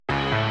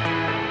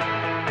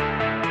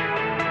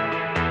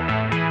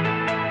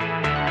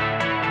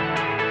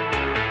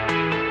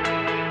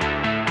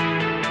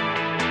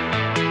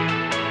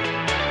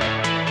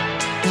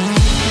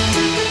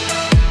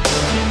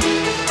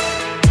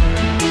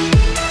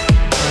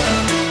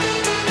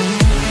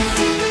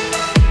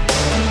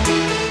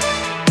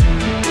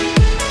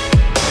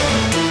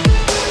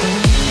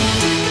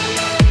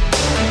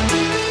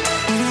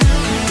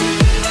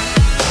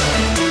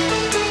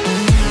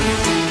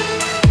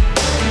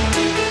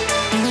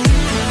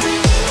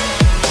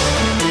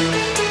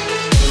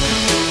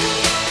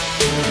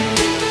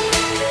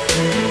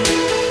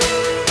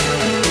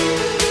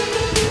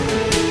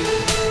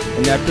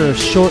after a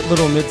short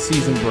little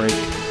mid-season break,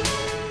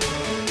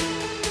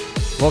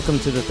 welcome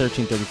to the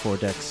 1334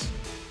 Dex,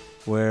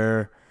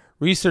 where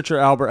researcher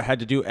Albert had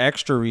to do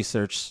extra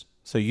research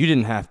so you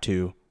didn't have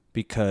to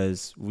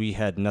because we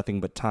had nothing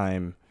but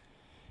time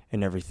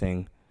and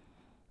everything.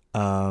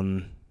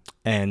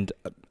 And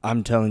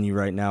I'm telling you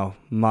right now,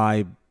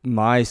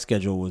 my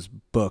schedule was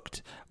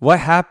booked.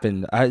 What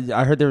happened?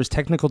 I heard there was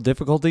technical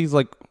difficulties.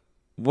 Like,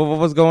 what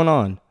was going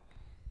on?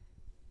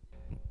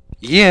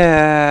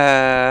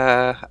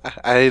 Yeah,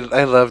 I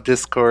love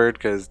Discord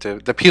because to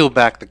peel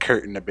back the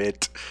curtain a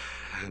bit.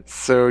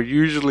 So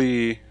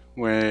usually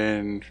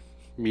when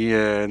me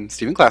and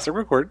Stephen Classic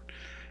record,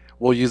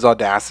 we'll use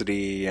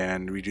Audacity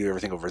and we do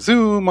everything over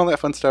Zoom, all that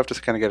fun stuff,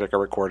 just kind of get like a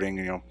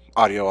recording,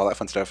 audio, all that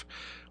fun stuff.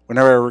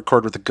 Whenever I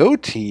record with the Go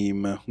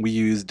team, we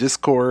use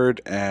Discord,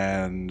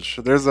 and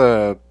there's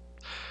an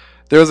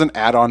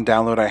add-on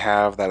download I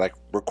have that like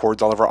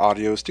records all of our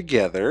audios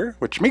together,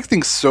 which makes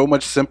things so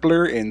much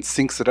simpler and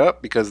syncs it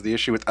up, because the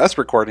issue with us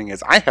recording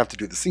is I have to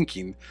do the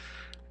syncing.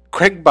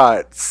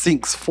 Craigbot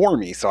syncs for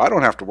me, so I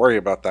don't have to worry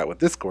about that with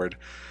Discord.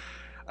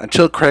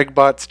 Until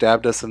Craigbot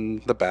stabbed us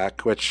in the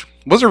back, which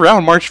was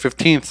around March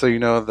 15th, so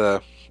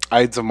the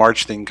Ides of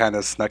March thing kind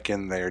of snuck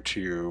in there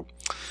too.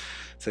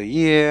 So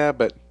yeah,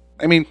 but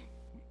I mean,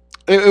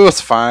 it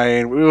was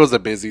fine. It was a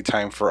busy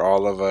time for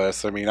all of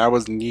us. I mean, I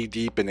was knee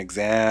deep in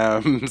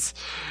exams.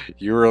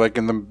 You were like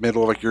in the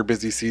middle of like your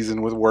busy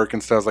season with work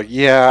and stuff. I was like,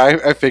 yeah,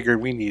 I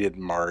figured we needed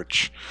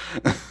March.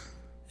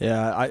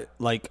 Yeah,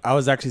 I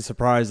was actually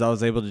surprised I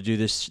was able to do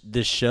this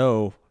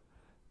show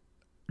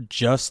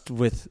just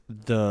with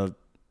the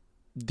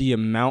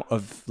amount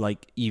of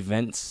like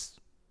events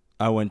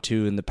I went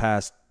to in the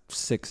past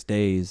 6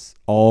 days,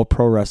 all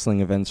pro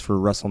wrestling events for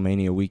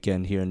WrestleMania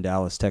weekend here in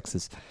Dallas,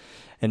 Texas.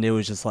 And it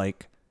was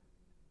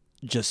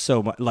just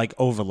so much, like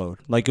overload.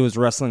 Like it was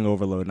wrestling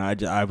overload.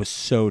 And I was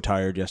so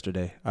tired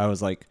yesterday. I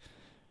was like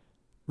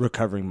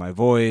recovering my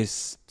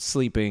voice,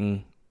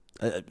 sleeping.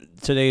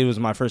 Today was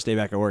my first day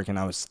back at work and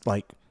I was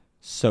like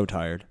so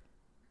tired.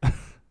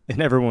 And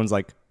everyone's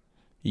like,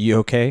 "You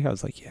okay?" I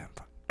was like, "Yeah, I'm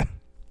fine."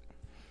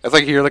 It's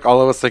like here, like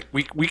all of us, like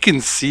we can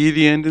see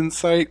the end in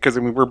sight, because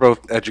I mean we're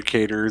both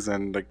educators,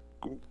 and like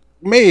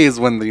May is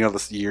when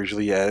this year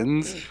usually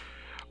ends.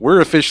 We're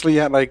officially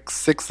at like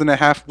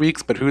 6.5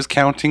 weeks, but who's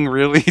counting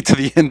really to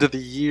the end of the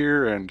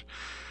year? And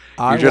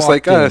you're just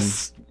like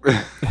us.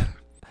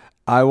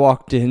 I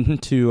walked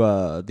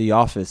into the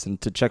office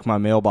and to check my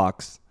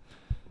mailbox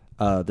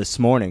this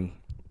morning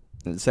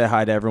and say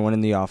hi to everyone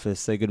in the office,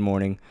 say good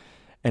morning.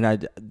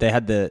 And they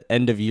had the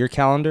end of year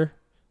calendar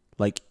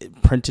like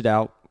printed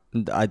out.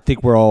 I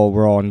think we're all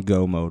on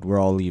go mode. We're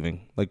all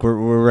leaving. Like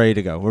we're ready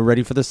to go. We're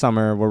ready for the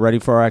summer. We're ready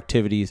for our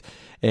activities.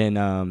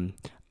 And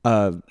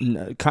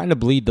kind of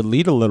bleed the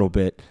lead a little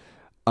bit.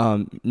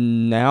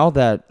 Now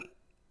that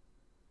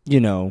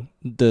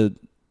the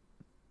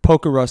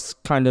poker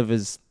rust kind of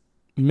is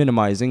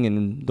minimizing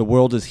and the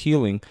world is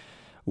healing,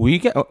 we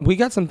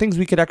got some things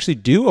we could actually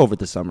do over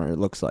the summer. It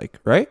looks like,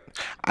 right?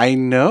 I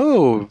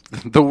know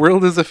the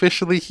world is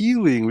officially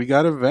healing. We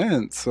got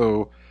events,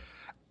 so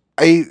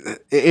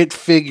it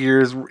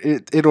figures.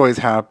 It always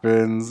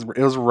happens. It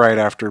was right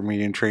after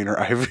me and Trainer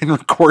Ivan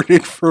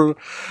recorded for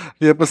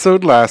the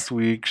episode last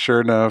week. Sure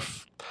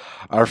enough,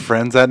 our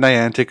friends at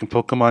Niantic and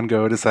Pokemon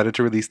Go decided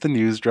to release the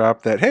news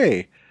drop that,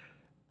 hey,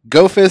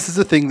 GoFest is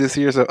a thing this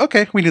year. So,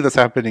 okay, we knew that's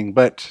happening,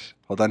 but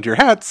hold on to your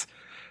hats.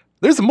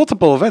 There's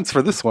multiple events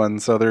for this one.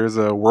 So there's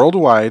a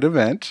worldwide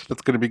event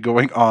that's going to be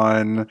going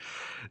on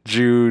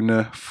June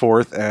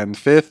 4th and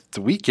 5th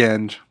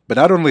weekend. But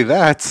not only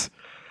that,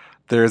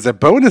 there's a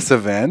bonus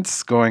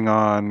event going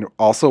on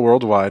also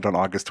worldwide on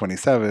August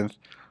 27th.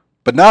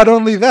 But not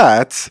only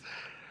that,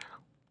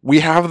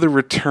 we have the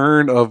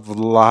return of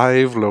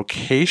live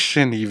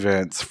location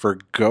events for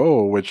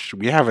Go, which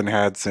we haven't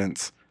had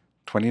since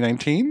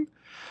 2019,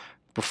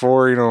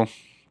 before,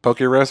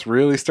 PokeRest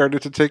really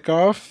started to take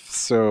off.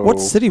 So what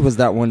city was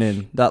that one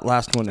in? That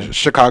last one in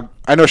Chicago.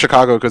 I know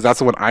Chicago because that's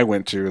the one I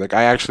went to. Like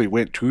I actually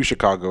went to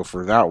Chicago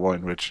for that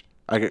one, which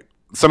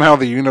somehow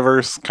the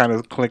universe kind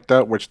of clicked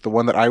up, which the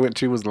one that I went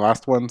to was the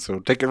last one, so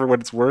take it for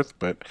what it's worth.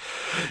 But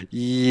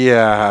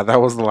yeah,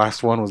 that was the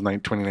last one, was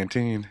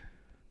 2019.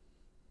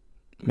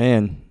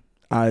 Man,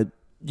 I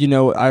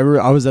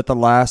was at the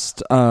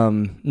last,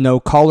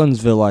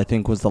 Collinsville, I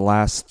think, was the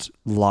last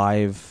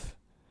live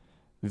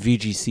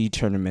VGC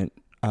tournament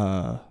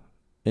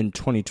in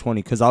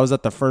 2020, because I was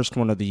at the first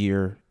one of the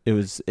year. It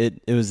was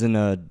in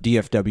a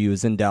DFW, it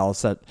was in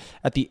Dallas at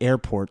the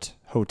airport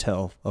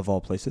hotel of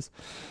all places.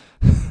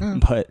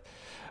 But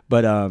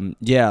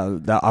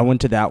I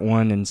went to that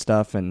one and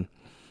stuff, and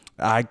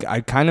I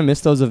kind of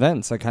miss those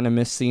events. I kind of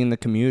miss seeing the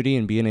community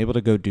and being able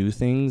to go do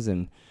things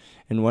and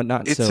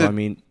whatnot. I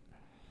mean,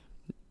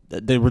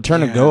 the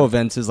return of Go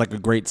events is like a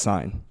great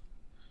sign.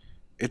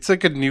 It's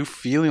like a new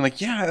feeling.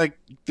 Like, yeah, like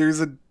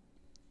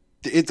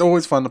it's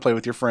always fun to play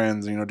with your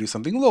friends, do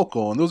something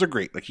local, and those are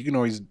great. Like you can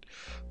always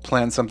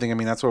plan something. I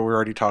mean, that's what we're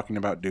already talking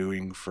about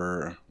doing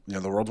for,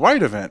 the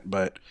worldwide event,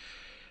 but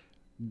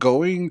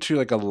going to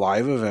like a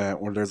live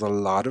event where there's a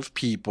lot of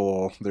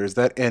people, there's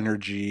that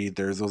energy,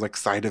 there's those like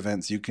side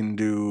events you can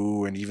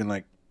do, and even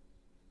like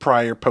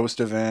prior, post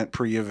event,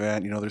 pre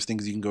event, there's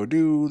things you can go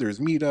do, there's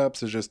meetups,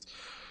 there's just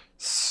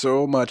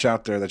so much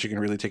out there that you can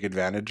really take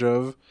advantage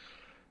of.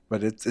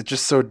 But it's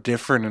just so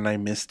different, and I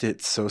missed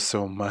it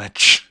so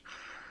much.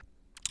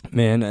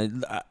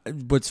 Man,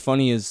 what's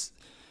funny is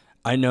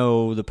I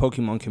know the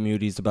Pokemon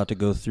community is about to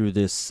go through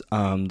this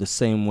the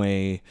same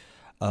way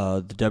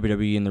the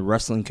WWE and the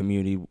wrestling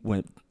community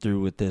went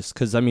through with this.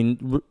 Because, I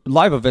mean,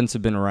 live events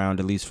have been around,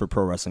 at least for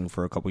pro wrestling,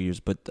 for a couple years.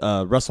 But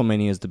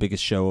WrestleMania is the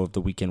biggest show of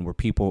the weekend where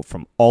people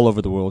from all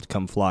over the world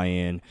come fly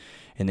in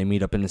and they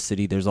meet up in the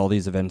city. There's all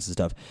these events and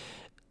stuff.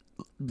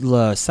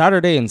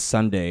 Saturday and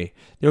Sunday,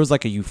 there was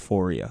like a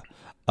euphoria.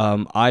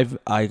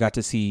 I got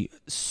to see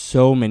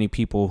so many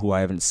people who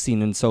I haven't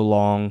seen in so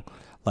long.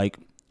 Like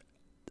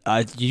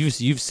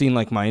you've seen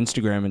like my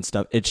Instagram and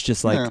stuff. It's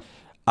just like Yeah.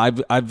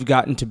 I've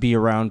gotten to be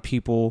around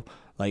people.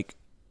 Like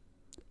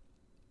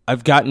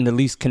I've gotten to at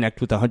least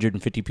connect with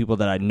 150 people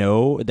that I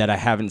know that I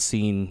haven't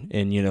seen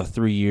in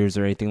 3 years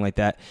or anything like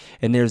that.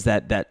 And there's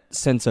that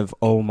sense of,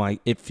 oh my,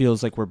 it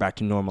feels like we're back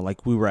to normal.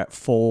 Like we were at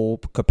full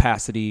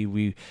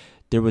capacity.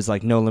 There was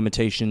like no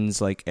limitations.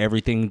 Like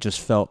everything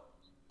just felt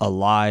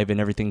alive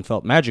and everything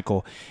felt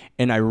magical.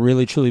 And I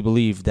really truly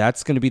believe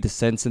that's going to be the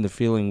sense and the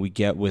feeling we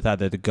get with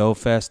either the Go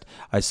Fest.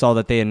 I saw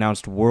that they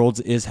announced Worlds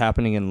is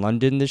happening in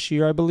London this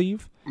year, I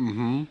believe.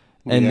 Mm-hmm.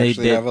 We And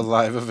actually have a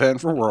live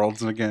event for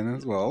Worlds again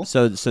as well.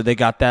 so they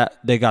got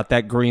that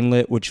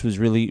greenlit, which was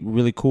really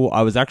really cool.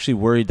 I was actually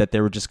worried that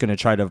they were just going to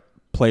try to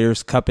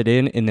Players Cup it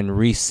in and then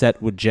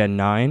reset with Gen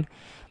 9.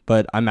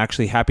 But I'm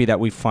actually happy that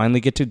we finally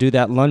get to do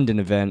that London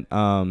event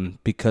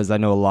because I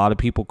know a lot of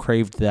people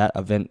craved that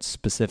event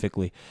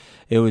specifically.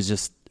 It was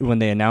just, when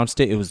they announced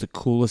it, it was the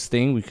coolest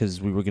thing because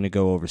we were going to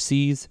go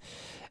overseas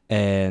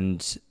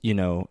and,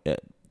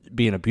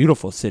 be in a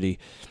beautiful city.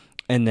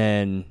 And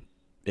then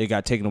it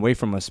got taken away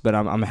from us. But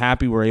I'm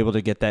happy we're able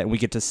to get that. And we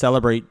get to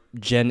celebrate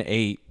Gen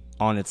 8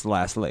 on its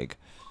last leg.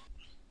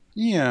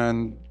 Yeah,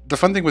 and the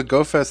fun thing with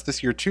GoFest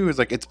this year too is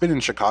like it's been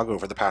in Chicago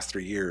for the past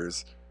 3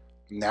 years.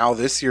 Now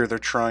this year they're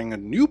trying a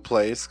new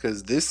place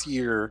because this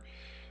year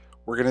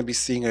we're going to be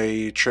seeing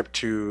a trip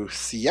to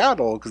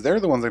Seattle because they're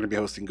the ones that are going to be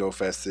hosting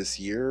GoFest this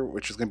year,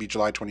 which is going to be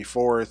July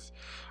 24th.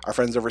 Our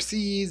friends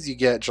overseas, you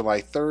get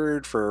July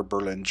 3rd for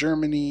Berlin,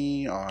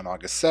 Germany. On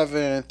August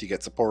 7th, you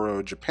get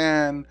Sapporo,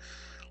 Japan.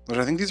 Which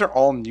I think these are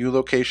all new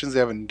locations they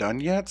haven't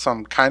done yet. So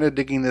I'm kind of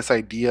digging this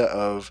idea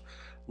of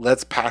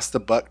let's pass the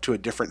buck to a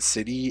different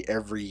city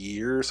every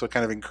year. So it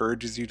kind of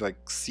encourages you to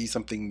like see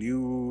something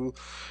new,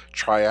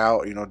 try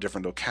out,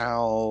 different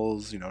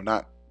locales,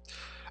 not.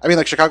 I mean,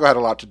 like Chicago had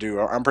a lot to do.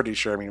 I'm pretty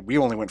sure. I mean, we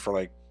only went for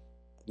like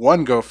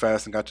one Go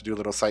Fest and got to do a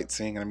little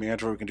sightseeing. And I mean,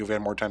 imagine what we can do if we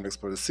had more time to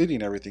explore the city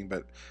and everything.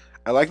 But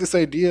I like this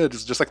idea,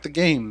 just like the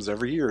games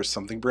every year,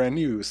 something brand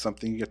new,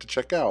 something you get to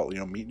check out,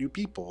 meet new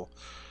people.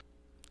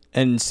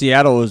 And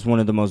Seattle is one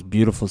of the most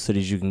beautiful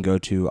cities you can go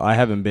to. I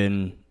haven't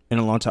been in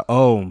a long time.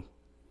 Oh,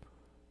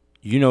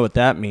 you know what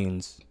that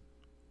means.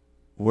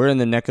 We're in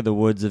the neck of the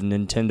woods of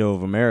Nintendo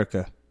of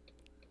America.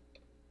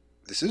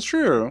 This is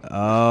true.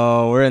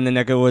 Oh, we're in the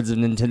neck of the woods of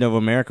Nintendo of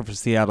America for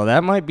Seattle.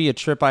 That might be a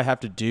trip I have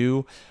to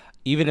do.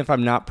 Even if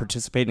I'm not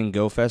participating in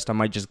GoFest, I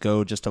might just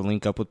go just to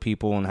link up with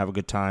people and have a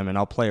good time, and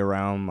I'll play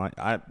around.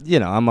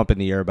 I'm up in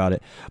the air about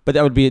it. But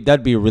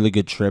that'd be a really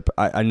good trip.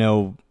 I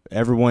know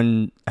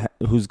everyone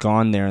who's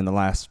gone there in the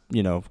last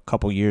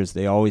couple years,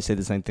 they always say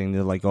the same thing.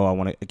 They're like, "Oh,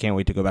 I can't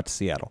wait to go back to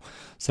Seattle."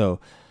 So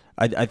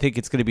I think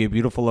it's going to be a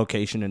beautiful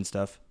location and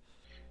stuff.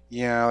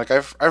 Yeah, like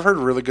I've heard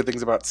really good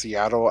things about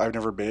Seattle. I've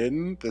never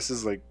been. This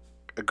is like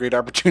a great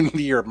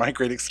opportunity or my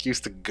great excuse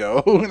to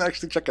go and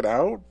actually check it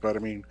out. But I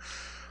mean,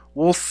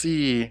 we'll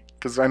see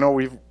because I know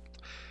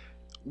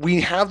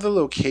we have the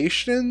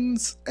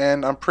locations,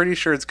 and I'm pretty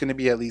sure it's going to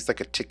be at least like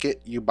a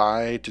ticket you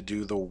buy to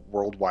do the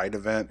worldwide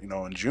event,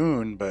 in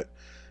June. But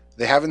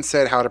they haven't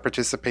said how to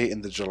participate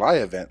in the July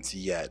events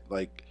yet.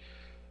 Like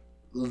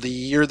the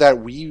year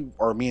that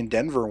me and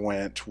Denver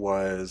went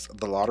was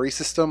the lottery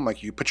system.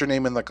 Like you put your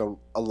name in like a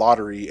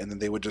lottery, and then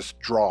they would just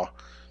draw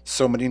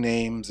so many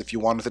names. If you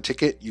wanted the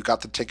ticket, you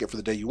got the ticket for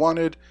the day you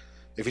wanted.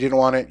 If you didn't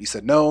want it, you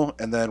said no.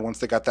 And then once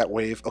they got that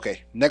wave,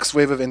 okay, next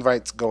wave of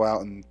invites, go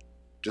out and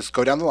just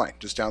go down the line,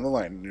 just down the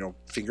line.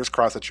 Fingers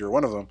crossed that you're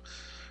one of them.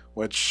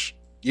 Which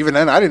even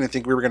then, I didn't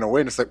think we were gonna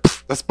win. It's like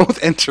let's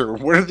both enter.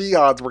 What are the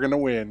odds we're gonna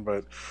win?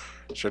 But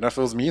sure enough,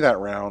 it was me that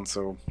round.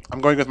 So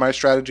I'm going with my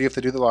strategy. If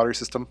they do the lottery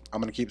system,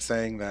 I'm going to keep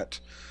saying that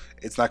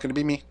it's not going to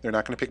be me. They're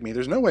not going to pick me.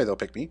 There's no way they'll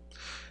pick me.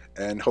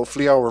 And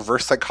hopefully I'll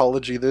reverse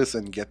psychology this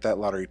and get that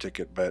lottery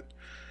ticket. But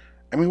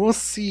I mean, we'll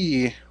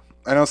see.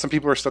 I know some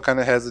people are still kind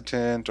of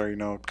hesitant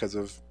or, because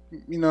of,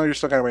 you're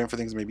still kind of waiting for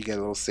things to maybe get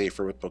a little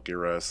safer with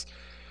Pokerus.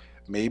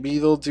 Maybe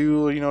they'll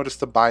do,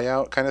 just a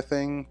buyout kind of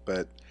thing.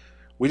 But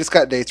we just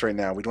got dates right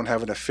now. We don't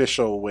have an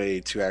official way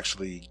to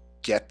actually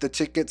get the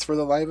tickets for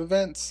the live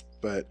events.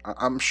 But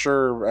I'm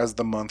sure as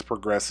the month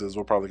progresses,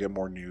 we'll probably get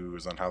more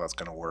news on how that's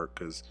going to work.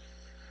 Because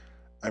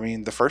I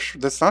mean, the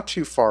first that's not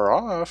too far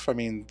off. I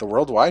mean, the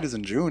worldwide is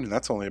in June, and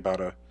that's only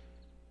about a.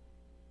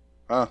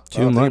 I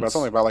Two don't think about it's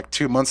only months. about like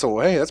 2 months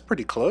away. That's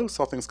pretty close,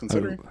 all things I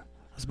considering.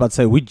 was about to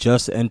say we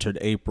just entered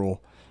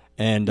April,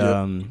 and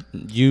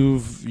Yep.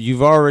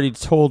 you've already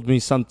told me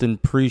something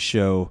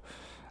pre-show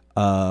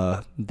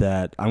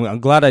that I'm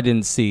glad I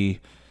didn't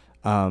see,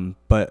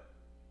 but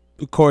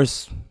of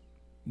course,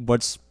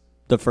 what's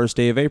the first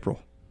day of April?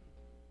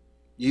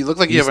 You look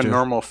like you have a Easter.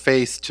 normal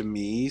face to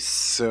me,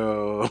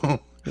 so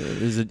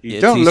Is it? you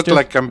It's don't look Easter.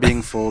 like I'm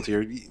being fooled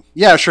here.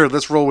 Yeah, sure.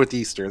 Let's roll with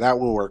Easter. That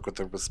will work with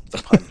the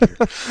pun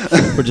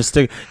We're here. just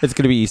stick. It's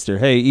gonna be Easter.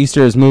 Hey,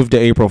 Easter has moved to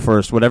April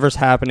 1st. Whatever's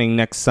happening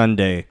next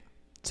Sunday,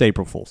 it's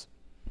April Fools.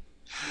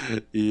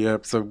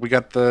 Yep. So we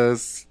got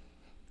this.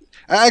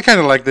 I kind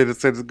of like that it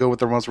said to go with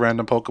the most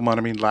random Pokemon.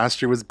 I mean,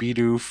 last year was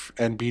Bidoof,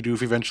 and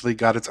Bidoof eventually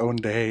got its own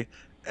day,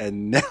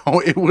 and now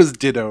it was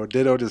Ditto.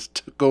 Ditto just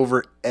took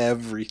over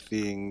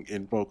everything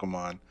in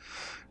Pokemon.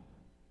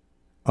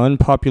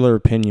 Unpopular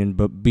opinion,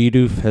 but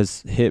Bidoof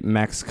has hit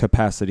max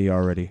capacity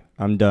already.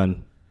 I'm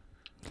done.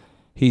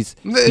 It's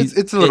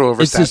a little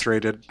It's just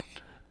oversaturated.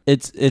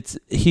 it's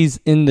he's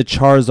in the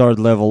Charizard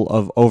level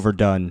of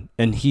overdone,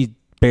 and he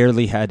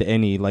barely had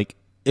any. Like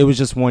it was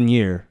just 1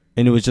 year,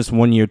 and it was just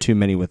 1 year too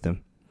many with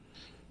him.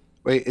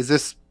 Wait, is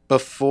this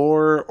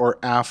before or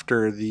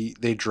after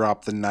they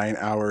dropped the 9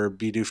 hour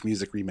Bidoof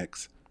music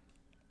remix?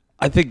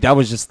 I think that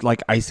was just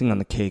like icing on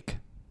the cake.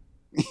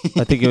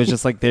 I think it was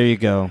just like there you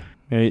go,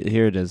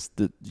 here it is.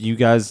 You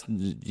guys,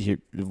 here,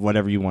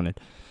 whatever you wanted.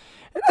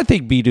 And I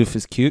think Bidoof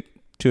is cute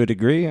to a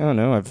degree. I don't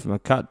know.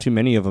 I've caught too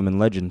many of them in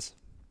Legends.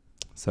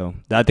 So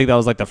I think that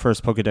was like the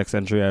first Pokedex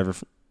entry I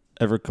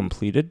ever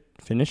completed.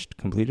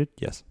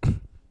 Yes.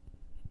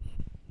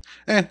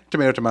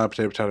 Tomato, tomato,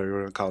 potato, potato, whatever you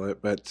want to call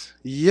it. But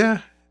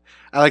yeah,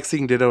 I like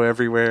seeing Ditto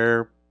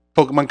everywhere.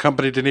 Pokemon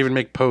Company didn't even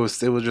make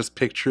posts. It was just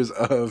pictures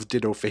of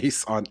Ditto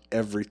face on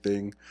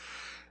everything.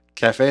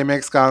 Cafe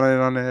Mix got in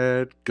on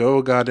it.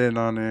 Go got in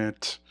on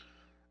it.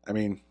 I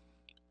mean,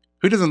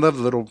 who doesn't love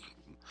the little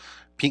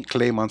pink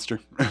clay monster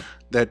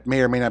that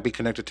may or may not be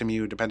connected to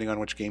Mew, depending on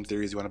which game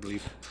theories you want to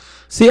believe?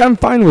 See, I'm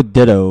fine with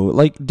Ditto.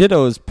 Like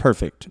Ditto is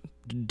perfect.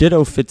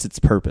 Ditto fits its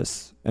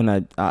purpose,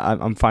 and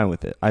I'm fine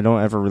with it. I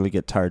don't ever really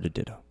get tired of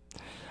Ditto.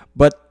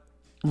 But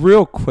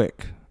real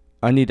quick,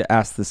 I need to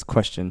ask this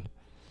question.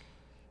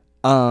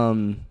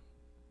 Um,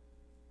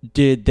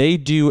 did they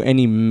do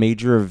any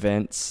major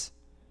events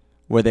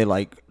where they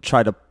like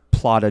try to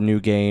plot a new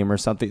game or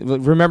something?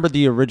 Remember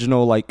the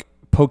original like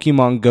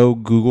Pokemon Go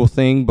Google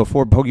thing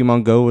before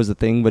Pokemon Go was a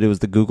thing, but it was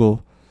the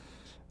Google.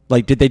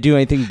 Like, did they do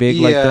anything big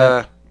like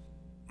that?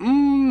 Yeah,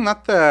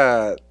 not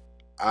that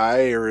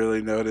I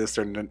really noticed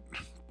or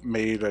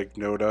made like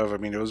note of. I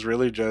mean, it was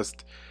really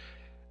just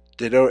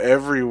Ditto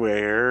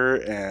everywhere,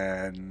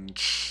 and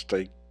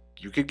like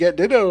you could get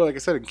Ditto, like I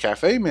said, in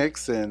Cafe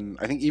Mix, and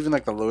I think even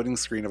like the loading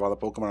screen of all the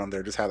Pokemon on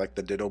there just had like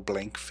the Ditto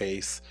blank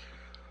face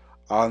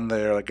on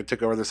there. Like it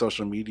took over the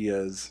social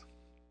medias.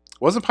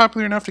 Wasn't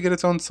popular enough to get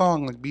its own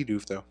song like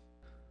Bidoof though,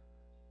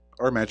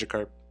 or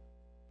Magikarp,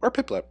 or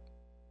Piplup,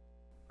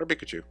 or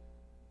Pikachu.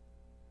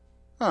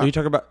 Are Huh. you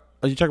talking about?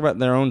 Are you talking about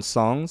their own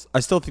songs? I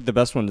still think the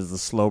best one is the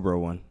Slowbro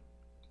one.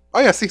 Oh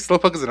yeah, see,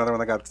 Slowpoke is another one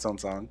that got its own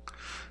song.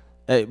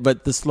 Hey,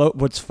 but the slow.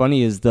 What's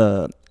funny is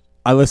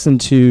I listen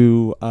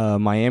to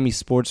Miami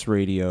sports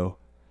radio,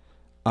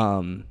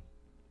 um,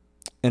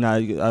 and I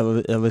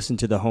listen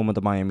to the home of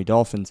the Miami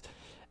Dolphins,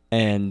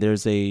 and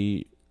there's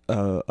a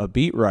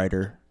beat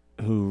writer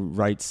who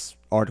writes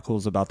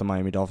articles about the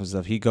Miami Dolphins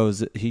stuff. He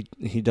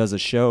does a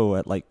show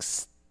at like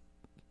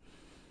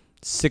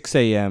 6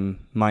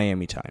 a.m.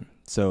 Miami time,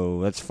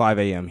 so that's 5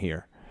 a.m.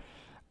 here.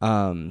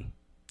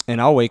 And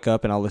I'll wake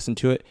up and I'll listen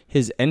to it.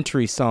 His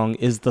entry song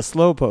is the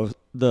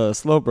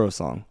Slowbro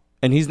song,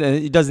 and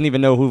he doesn't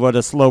even know what a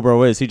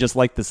Slowbro is. He just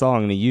liked the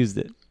song and he used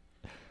it.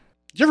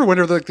 You ever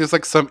wonder if like there's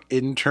like some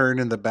intern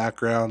in the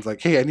background,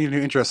 like, hey, I need a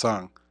new intro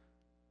song.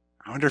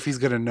 I wonder if he's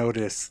gonna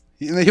notice.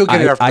 He'll get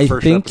it after the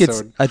first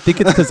episode. I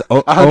think it's because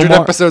 100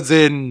 Omar. episodes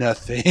in,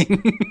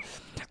 nothing.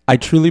 I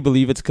truly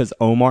believe it's because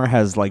Omar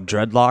has like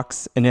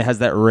dreadlocks and it has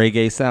that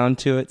reggae sound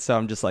to it. So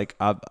I'm just like,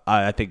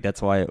 I think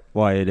that's why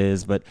it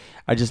is. But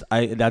I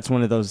that's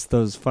one of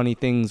those funny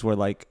things where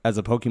like as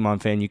a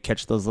Pokemon fan, you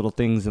catch those little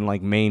things in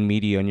like main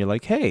media and you're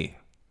like, hey,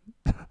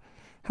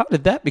 how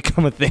did that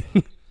become a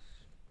thing?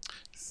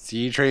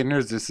 See,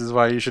 trainers, this is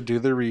why you should do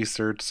the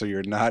research so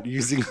you're not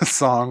using a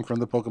song from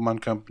the Pokemon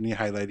Company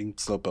highlighting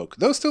Slowpoke.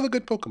 Though still a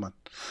good Pokemon.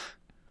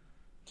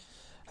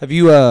 Have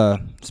you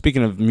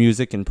speaking of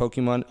music and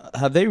Pokemon,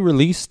 have they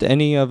released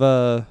any of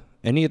the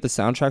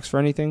soundtracks for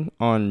anything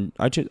on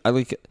I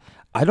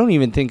don't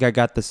even think I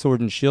got the Sword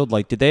and Shield.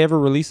 Like, did they ever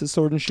release a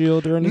Sword and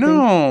Shield or anything?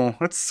 No,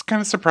 that's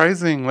kind of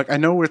surprising. Like I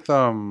know with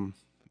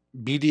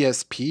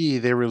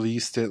BDSP they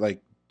released it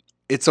like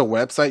it's a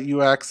website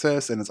you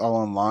access and it's all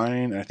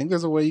online. And I think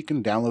there's a way you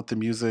can download the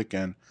music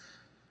and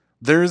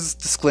there's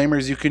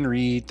disclaimers you can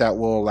read that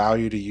will allow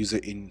you to use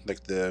it in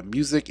like the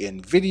music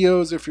and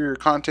videos if you're a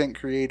content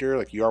creator.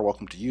 Like you are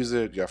welcome to use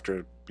it. You have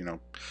to, you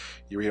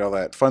read all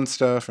that fun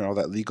stuff and all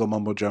that legal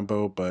mumbo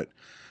jumbo, but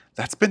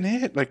that's been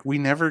it. Like we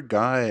never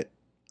got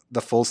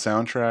the full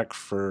soundtrack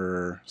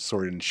for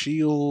Sword and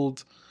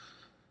Shield.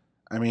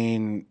 I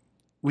mean,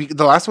 we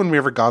the last one we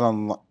ever got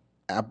on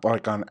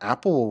on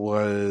Apple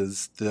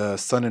was the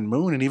Sun and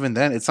Moon, and even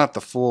then, it's not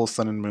the full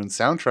Sun and Moon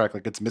soundtrack.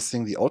 Like it's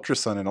missing the Ultra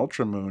Sun and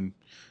Ultra Moon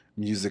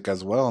music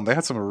as well, and they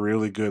had some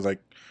really good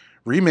like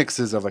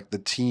remixes of like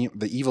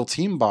the evil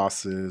team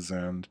bosses,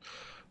 and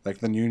like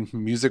the new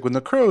music with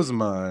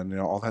Necrozma and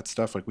all that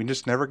stuff. Like we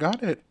just never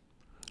got it.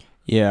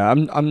 Yeah,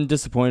 I'm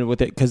disappointed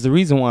with it because the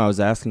reason why I was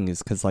asking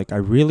is because like I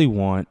really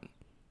want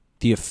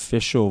the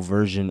official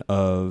version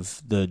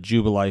of the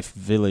Jubilife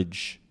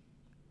Village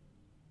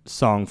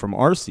song from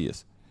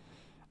Arceus,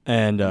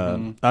 and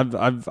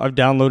I've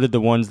downloaded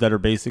the ones that are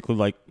basically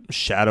like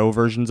shadow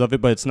versions of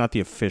it, but it's not the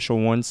official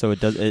one, so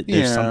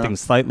there's something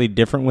slightly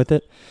different with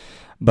it.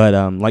 But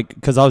like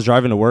because I was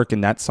driving to work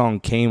and that song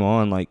came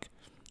on like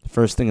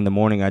first thing in the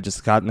morning. I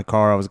just got in the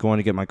car, I was going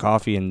to get my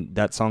coffee, and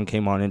that song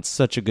came on. And it's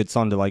such a good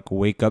song to like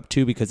wake up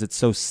to because it's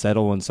so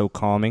subtle and so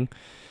calming.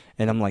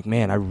 And I'm like,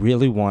 man, I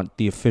really want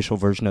the official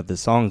version of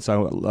this song.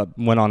 So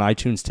I went on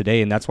iTunes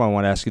today, and that's why I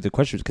want to ask you the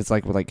questions because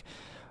like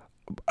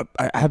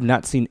I have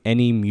not seen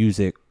any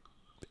music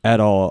at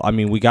all. I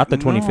mean, we got the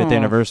 25th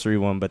anniversary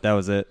one, but that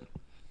was it.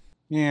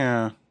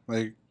 Yeah,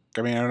 like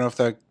I mean, I don't know if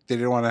they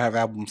didn't want to have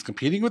albums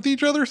competing with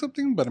each other or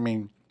something, but I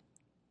mean,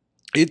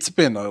 it's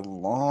been a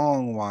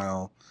long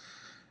while,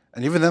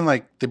 and even then,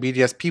 like the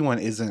BDSP one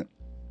isn't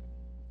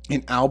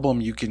an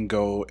album you can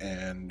go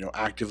and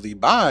actively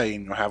buy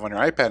and have on your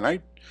iPad.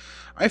 And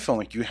I feel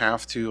like you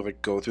have to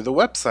like go through the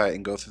website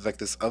and go through like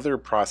this other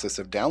process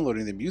of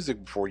downloading the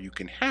music before you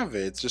can have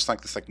it. It's just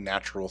like this like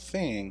natural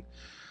thing.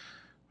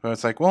 But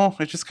it's like, well,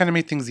 it just kind of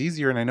made things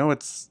easier. And I know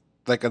it's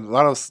like a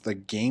lot of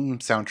like game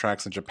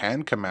soundtracks in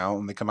Japan come out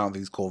and they come out with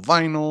these cool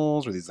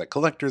vinyls or these like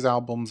collector's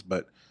albums,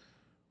 but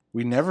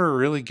we never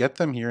really get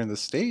them here in the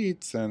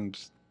States. And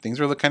things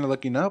are kind of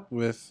looking up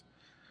with,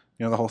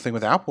 the whole thing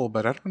with Apple.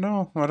 But I don't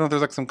know. I don't know if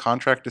there's like some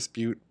contract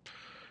dispute.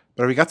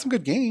 But we got some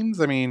good games.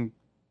 I mean,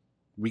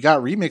 we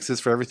got remixes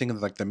for everything in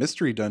like the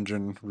Mystery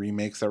Dungeon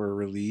remakes that were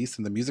released,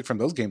 and the music from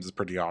those games is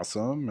pretty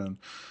awesome. And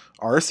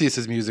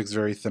Arceus's music's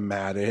very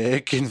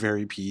thematic and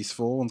very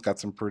peaceful, and it's got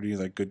some pretty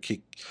like good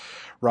kick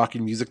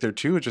rocking music there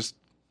too. It's just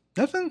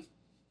nothing.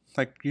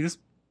 Like you just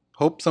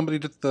hope somebody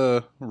did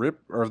the rip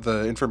or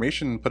the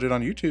information and put it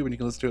on YouTube, and you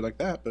can listen to it like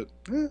that. But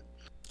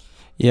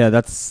yeah,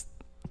 that's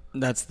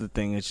the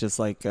thing. It's just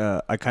like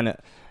I kind of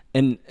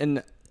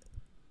and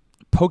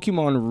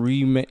Pokemon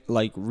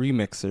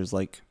remixers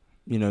like.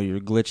 Your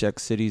Glitch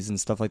X cities and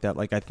stuff like that.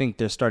 Like, I think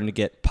they're starting to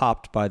get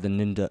popped by the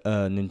Nintendo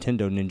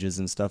ninjas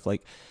and stuff.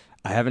 Like,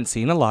 I haven't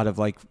seen a lot of,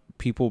 like,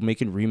 people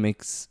making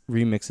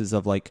remixes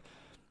of, like,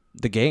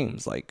 the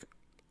games. Like,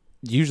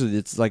 usually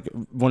it's, like,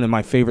 one of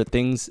my favorite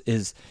things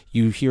is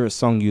you hear a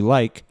song you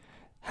like,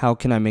 how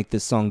can I make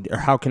this song, or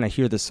how can I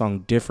hear this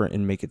song different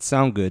and make it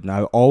sound good? And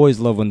I always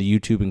love when the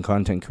YouTube and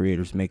content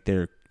creators make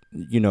their,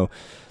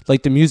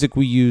 like the music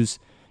we use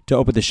to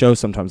open the show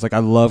sometimes. Like I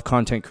love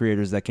content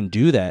creators that can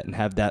do that and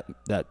have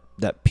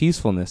that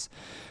peacefulness.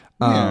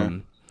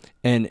 And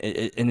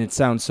it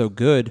sounds so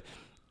good,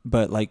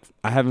 but like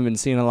I haven't been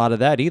seeing a lot of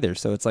that either.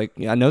 So it's like,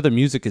 I know the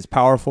music is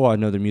powerful. I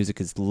know the music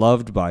is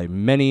loved by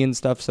many and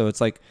stuff. So it's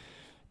like,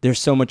 there's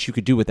so much you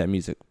could do with that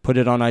music. Put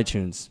it on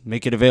iTunes,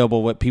 make it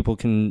available, what people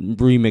can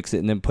remix it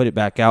and then put it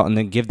back out and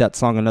then give that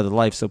song another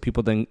life. So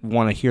people then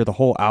want to hear the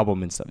whole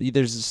album and stuff.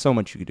 There's just so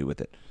much you could do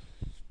with it.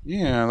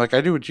 Yeah. Like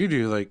I do what you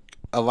do. Like,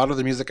 a lot of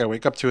the music I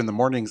wake up to in the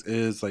mornings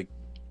is like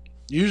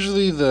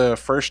usually the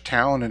first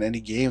town in any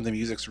game. The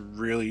music's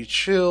really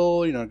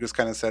chill, it just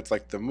kind of sets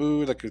like the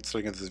mood, like it's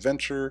like this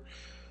adventure.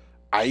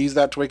 I use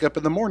that to wake up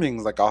in the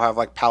mornings. Like I'll have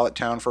like Pallet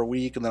Town for a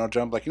week, and then I'll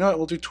jump like, what,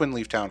 we'll do Twin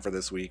Leaf Town for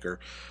this week, or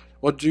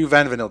we'll do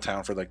Van Vanille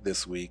Town for like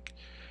this week.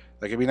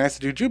 Like it'd be nice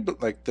to do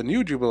like the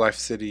new Jubilife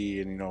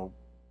City, and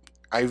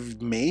I've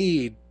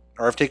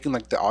taken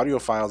like the audio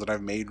files and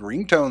I've made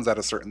ringtones out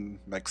of certain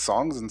like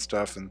songs and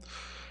stuff, and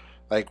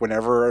like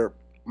whenever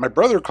my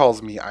brother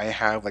calls me, I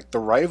have like the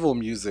rival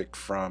music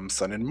from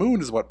Sun and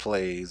Moon is what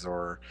plays,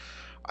 or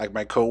like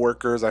my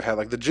coworkers, I've had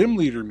like the gym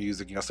leader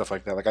music, stuff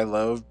like that. Like I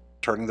love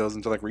turning those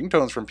into like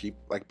ringtones from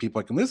people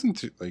I can listen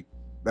to. Like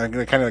I'm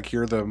gonna kind of like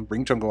hear the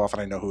ringtone go off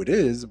and I know who it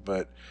is,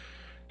 but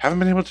haven't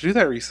been able to do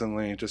that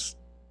recently. Just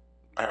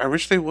I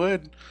wish they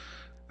would.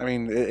 I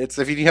mean, it's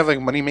if you have like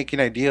money making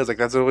ideas, like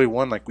that's the only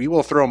one. Like we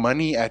will throw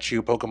money at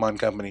you, Pokemon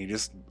Company.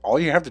 Just all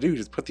you have to do is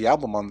just put the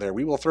album on there.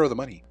 We will throw the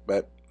money,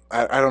 but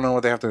I don't know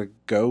what they have to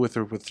go with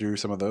through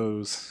some of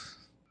those.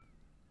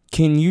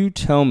 Can you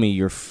tell me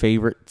your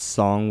favorite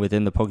song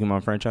within the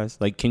Pokemon franchise?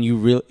 Like, can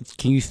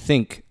you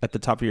think at the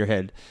top of your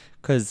head?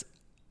 Because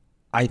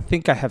I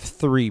think I have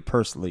 3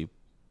 personally,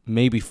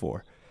 maybe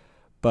 4.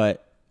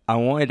 But I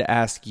wanted to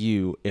ask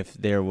you if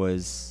there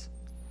was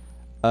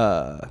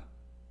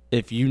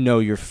if you know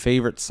your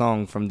favorite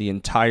song from the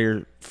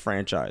entire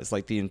franchise,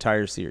 like the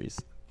entire series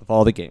of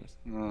all the games.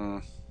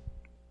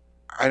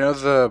 I know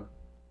the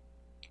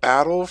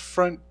Battle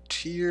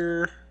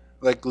Frontier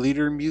like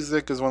leader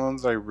music is one of the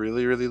ones I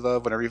really really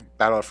love. Whenever you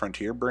battle a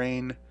Frontier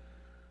Brain,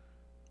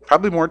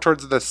 probably more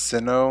towards the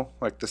Sinnoh,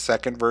 like the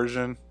second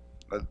version.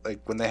 Like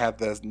when they had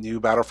the new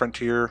Battle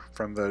Frontier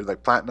from the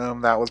like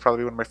Platinum, that was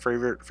probably one of my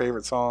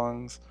favorite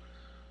songs.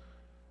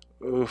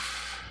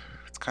 Oof,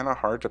 it's kind of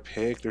hard to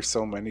pick. There's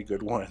so many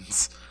good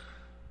ones.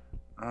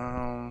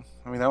 I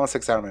mean that one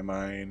sticks out of my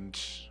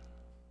mind.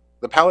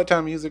 The Pallet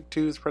Town music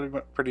too is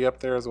pretty up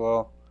there as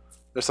well.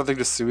 There's something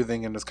just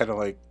soothing and just kind of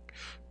like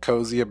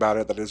cozy about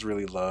it that I just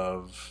really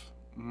love.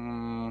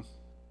 Out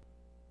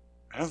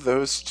of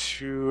those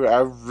two,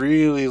 I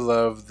really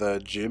love the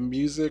gym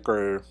music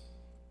or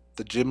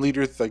the gym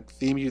leader like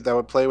theme that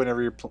would play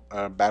whenever you're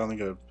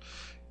battling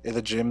in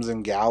the gyms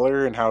in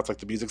Galar, and how it's like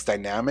the music's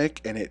dynamic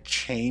and it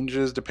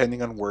changes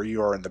depending on where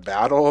you are in the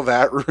battle.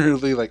 That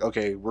really like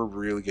okay, we're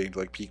really getting to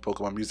like peak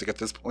Pokemon music at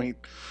this point.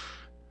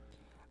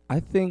 I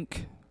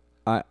think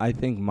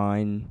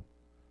mine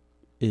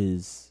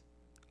is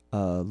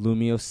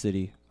Lumio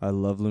City. I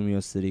love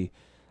Lumio City.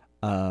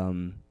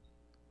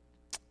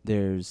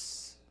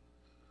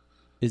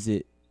 Is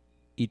it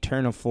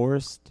Eternal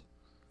Forest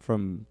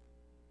from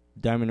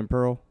Diamond and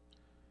Pearl?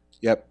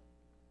 Yep.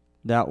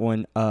 That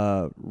one,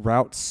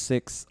 Route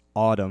 6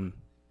 Autumn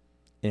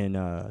in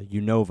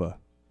Unova.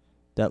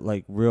 That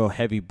like real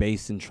heavy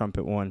bass and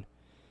trumpet one.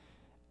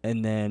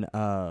 And then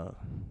I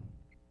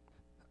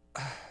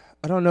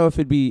don't know if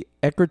it'd be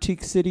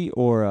Ecruteak City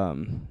or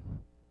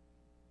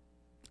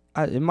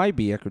it might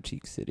be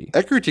Ecruteak City.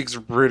 Ecruteak's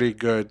pretty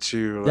good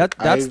too.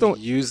 Like, I've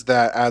used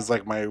that as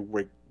like my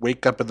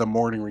wake up in the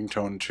morning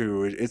ringtone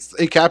too.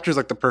 It captures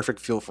like the perfect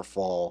feel for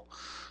fall.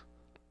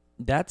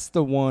 That's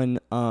the one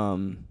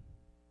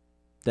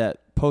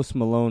that Post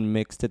Malone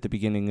mixed at the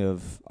beginning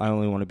of "I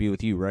Only Want to Be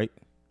with You," right?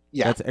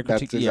 Yeah, that's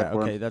Ecruteak. Yeah,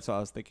 okay, that's what I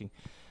was thinking.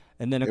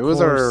 And then it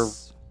was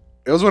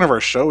one of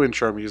our show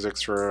intro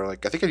musics for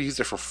like I think I used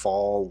it for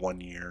fall one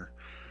year.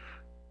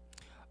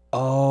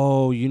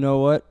 Oh, you know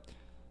what?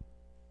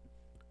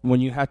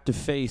 When you had to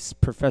face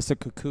Professor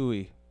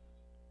Kukui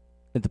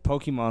at the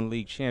Pokemon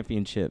League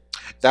Championship.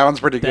 That one's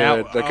pretty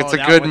good. Like it's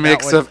a good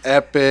mix of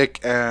epic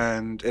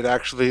and it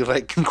actually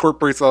like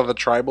incorporates all the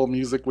tribal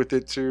music with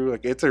it too.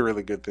 Like it's a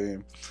really good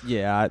theme.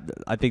 Yeah,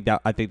 I think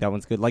that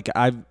one's good. Like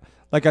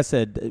I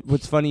said,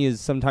 what's funny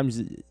is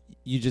sometimes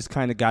you just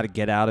kind of got to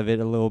get out of it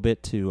a little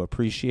bit to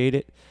appreciate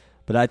it.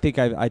 But I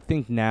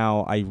think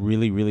now I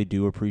really really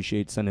do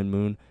appreciate Sun and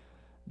Moon,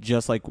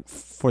 just like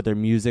for their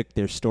music,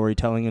 their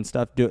storytelling and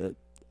stuff.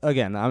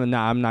 Again, I'm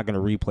not going to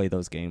replay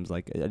those games.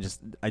 Like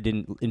I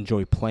didn't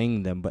enjoy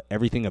playing them, but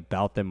everything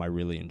about them I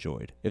really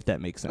enjoyed. If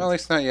that makes sense. Well, at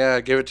least not. Yeah,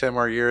 give it 10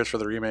 more years for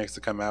the remakes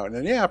to come out, and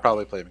then I'll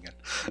probably play them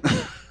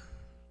again.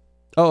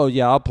 Oh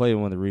yeah, I'll play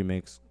when the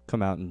remakes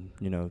come out in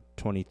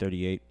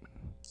 2038.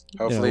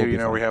 Hopefully,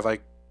 we have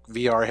like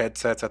VR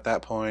headsets at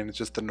that point. It's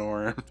just the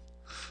norm.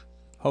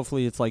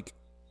 Hopefully, it's like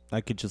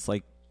I could just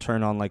like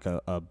turn on like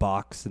a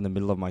box in the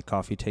middle of my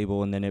coffee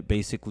table, and then it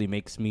basically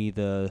makes me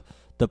the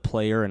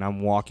player, and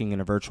I'm walking in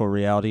a virtual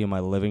reality in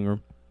my living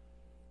room.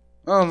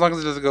 Well, as long as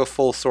it doesn't go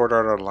full Sword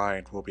Art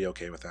Online, we'll be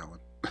okay with that one.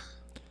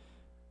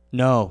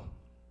 No,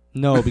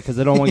 because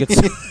I don't want to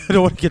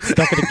get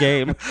stuck in a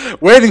game.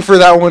 Waiting for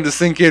that one to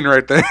sink in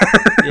right there.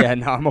 Yeah,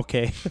 no, I'm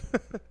okay.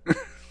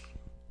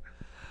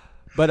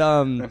 But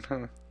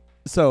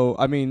so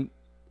I mean,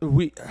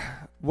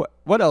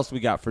 what else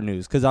we got for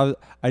news? Because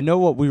I know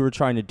what we were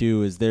trying to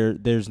do is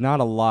there's not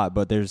a lot,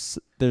 but there's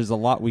a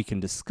lot we can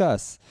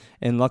discuss,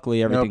 and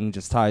luckily everything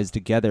just ties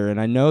together. And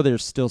I know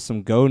there's still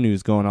some Go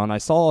news going on. I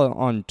saw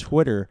on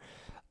Twitter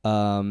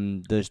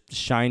the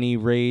shiny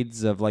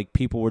raids of like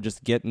people were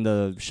just getting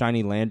the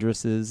shiny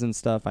Landresses and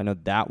stuff. I know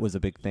that was a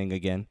big thing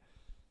again.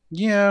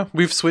 Yeah,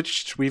 we've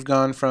switched. We've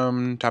gone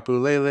from Tapu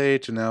Lele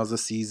to now's the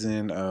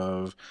season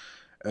of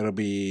it'll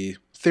be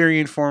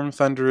Therian form.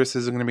 Thundurus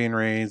isn't going to be in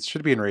raids.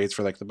 Should be in raids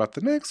for like about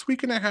the next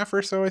week and a half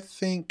or so, I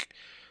think.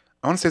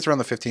 I want to say it's around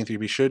the 15th.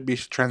 We should be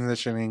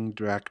transitioning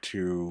back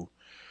to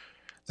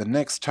the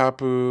next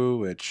Tapu,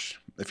 which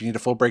if you need a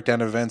full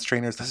breakdown of events,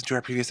 trainers, listen to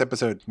our previous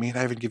episode. Me and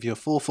Ivan give you a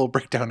full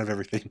breakdown of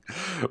everything.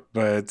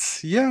 But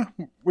yeah,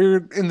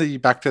 we're in the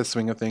back to the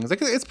swing of things.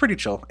 Like it's pretty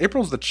chill.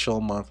 April's the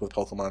chill month with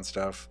Pokemon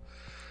stuff.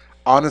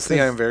 Honestly,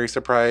 I'm very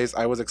surprised.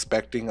 I was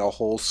expecting a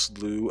whole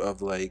slew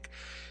of like,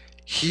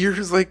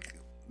 here's like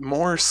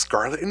more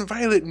Scarlet and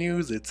Violet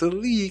news. It's a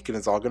leak and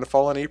it's all going to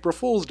fall on April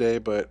Fool's Day,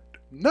 but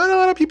not a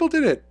lot of people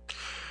did it.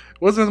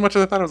 Wasn't as much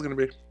as I thought it was going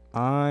to be.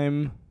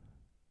 I'm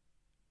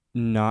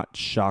not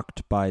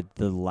shocked by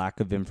the lack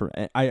of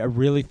information. I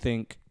really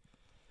think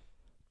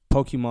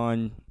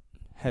Pokemon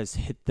has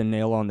hit the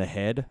nail on the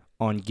head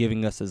on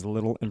giving us as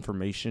little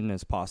information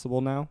as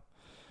possible now.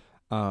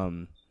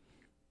 And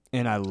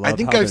I love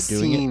how they're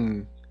doing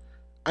it.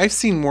 I've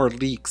seen more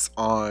leaks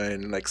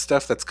on like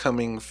stuff that's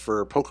coming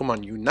for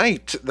Pokemon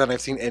Unite than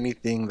I've seen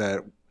anything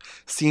that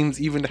seems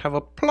even to have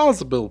a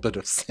plausible bit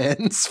of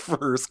sense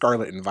for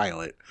Scarlet and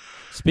Violet.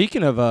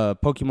 Speaking of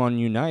Pokemon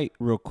Unite,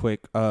 real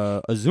quick,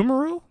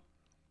 Azumarill?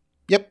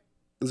 Yep.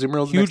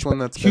 Azumarill, the next one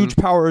that's huge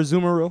power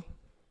Azumarill.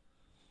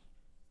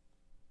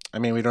 I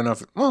mean, we don't know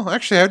if... Well,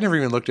 actually, I've never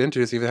even looked into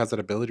to see if it has that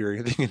ability or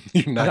anything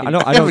in Unite.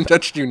 I haven't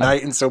touched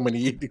Unite in so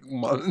many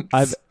months.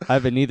 I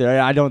haven't either.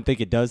 I don't think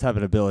it does have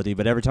an ability,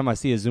 but every time I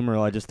see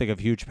Azumarill, I just think of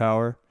huge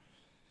power.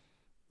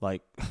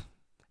 Like,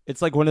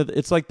 it's like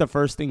it's like the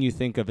first thing you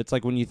think of. It's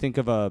like when you think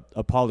of a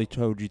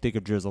Politoed, you think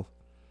of Drizzle.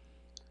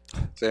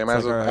 So I might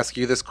as well ask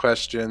you this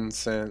question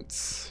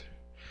since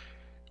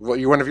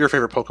one of your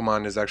favorite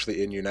Pokemon is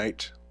actually in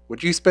Unite.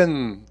 Would you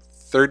spend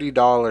 $30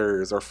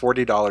 or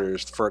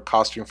 $40 for a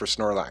costume for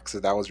Snorlax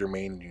if that was your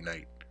main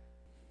Unite?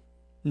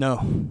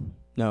 No.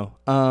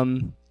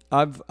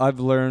 I've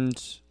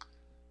learned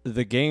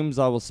the games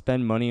I will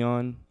spend money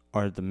on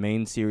are the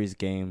main series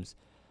games.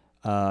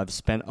 I've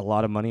spent a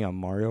lot of money on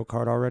Mario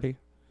Kart already.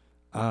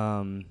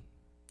 But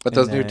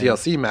those new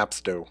DLC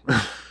maps, though.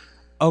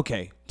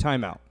 Okay,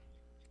 time out.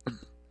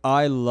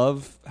 I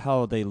love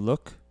how they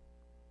look.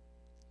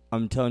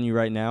 I'm telling you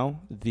right now,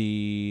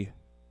 the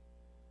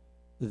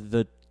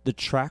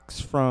tracks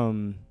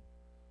from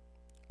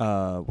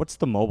what's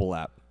the mobile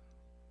app?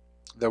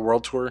 The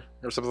World Tour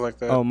or something like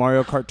that. Oh,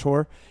 Mario Kart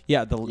Tour.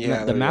 Yeah,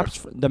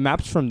 the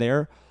maps from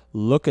there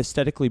look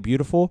aesthetically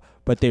beautiful,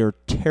 but they are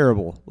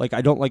terrible. Like,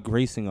 I don't like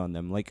racing on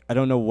them. Like, I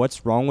don't know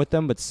what's wrong with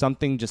them, but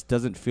something just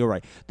doesn't feel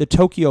right. The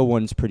Tokyo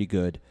one's pretty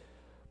good,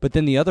 but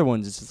then the other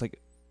ones, it's just like...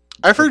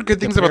 I've heard good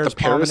things about the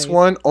Paris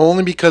one,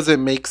 only because it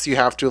makes you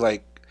have to,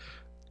 like,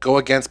 go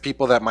against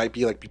people that might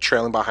be, like, be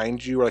trailing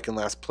behind you or, like, in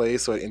last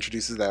place, so it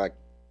introduces that, like,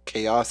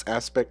 chaos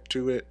aspect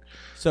to it.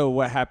 So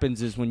what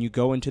happens is when you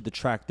go into the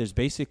track, there's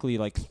basically,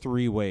 like,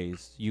 3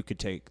 ways you could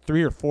take.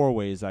 3 or 4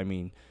 ways, I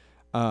mean.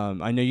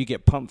 I know you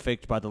get pump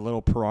faked by the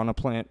little piranha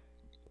plant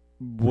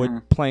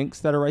wood planks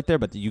that are right there,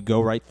 but you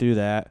go right through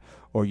that,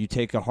 or you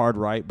take a hard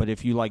right. But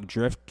if you like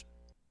drift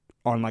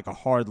on like a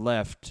hard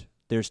left,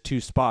 there's 2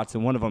 spots,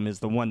 and one of them is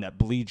the one that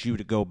bleeds you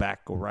to go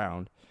back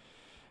around.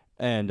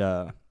 And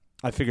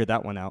I figured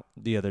that one out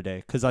the other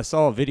day because I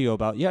saw a video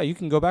about you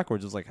can go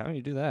backwards. I was like, how do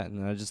you do that?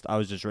 And I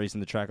was just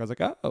racing the track. I was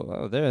like,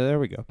 oh, there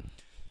we go.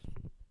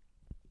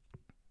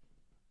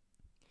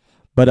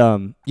 But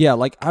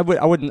like I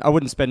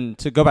wouldn't spend,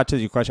 to go back to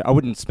your question, I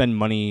wouldn't spend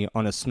money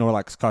on a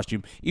Snorlax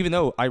costume, even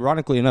though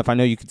ironically enough, I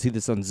know you can see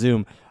this on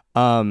Zoom.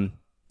 I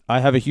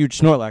have a huge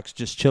Snorlax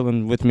just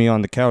chilling with me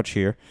on the couch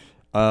here.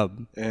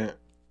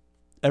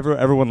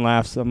 Everyone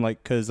laughs. I'm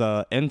like, because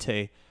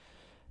Entei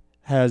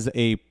has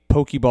a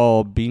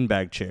Pokeball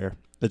beanbag chair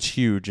that's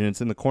huge, and it's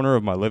in the corner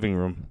of my living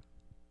room.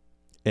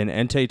 And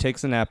Entei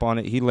takes a nap on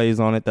it. He lays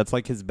on it. That's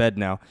like his bed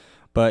now.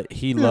 But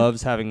he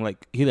loves having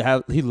he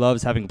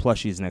loves having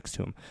plushies next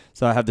to him.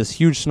 So I have this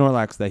huge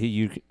Snorlax that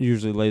he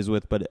usually lays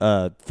with, but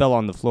fell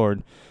on the floor.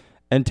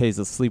 Entei's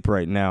asleep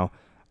right now.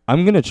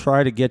 I'm gonna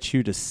try to get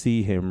you to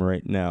see him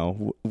right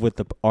now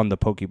on the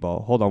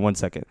Pokeball. Hold on one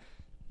second.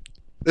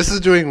 This is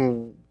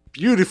doing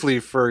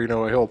beautifully for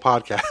a whole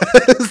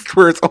podcast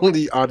where it's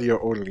only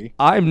audio only.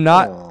 I'm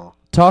not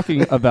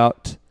talking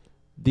about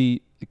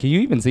the. Can you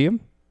even see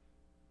him?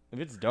 If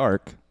it's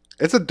dark.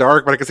 It's a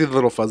dark, but I can see the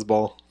little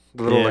fuzzball.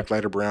 The little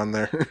lighter brown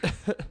there.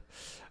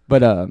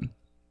 But I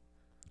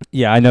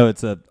know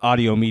it's an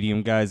audio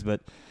medium, guys, but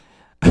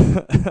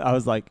I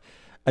was like,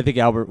 I think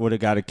Albert would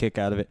have got a kick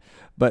out of it.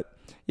 But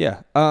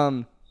yeah,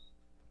 no,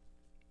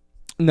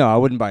 I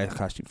wouldn't buy a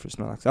costume for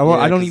Snorlax.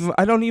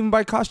 I don't even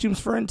buy costumes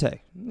for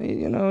Entei.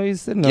 He's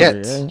sitting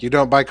over here. You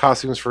don't buy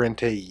costumes for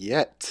Entei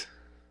yet.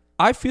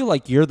 I feel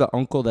like you're the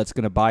uncle that's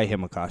going to buy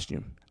him a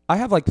costume. I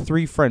have like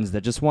 3 friends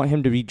that just want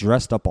him to be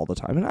dressed up all the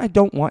time, and I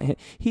don't want him.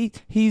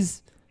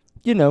 He's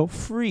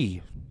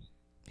free.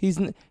 He's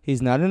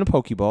not in a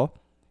Pokeball.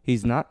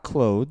 He's not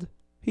clothed.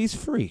 He's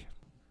free.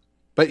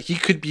 But he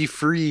could be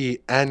free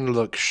and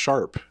look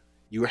sharp.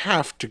 You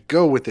have to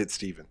go with it,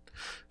 Steven.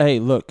 Hey,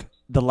 look.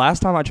 The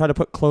last time I tried to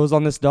put clothes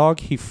on this dog,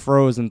 he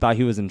froze and thought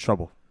he was in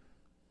trouble.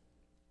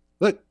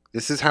 Look,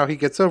 this is how he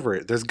gets over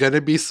it. There's going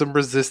to be some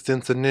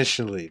resistance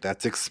initially.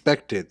 That's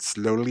expected.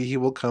 Slowly he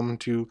will come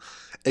to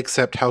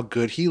accept how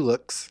good he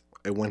looks.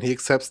 And when he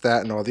accepts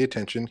that and all the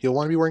attention, he'll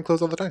want to be wearing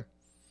clothes all the time.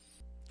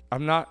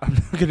 I'm not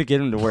going to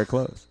get him to wear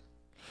clothes.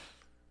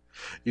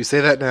 You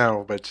say that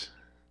now, but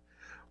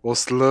we'll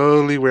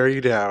slowly wear you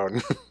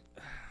down.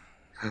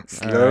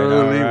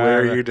 Slowly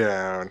wear you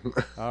down.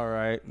 All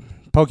right.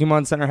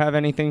 Pokemon Center have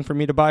anything for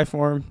me to buy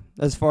for him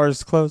as far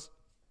as clothes?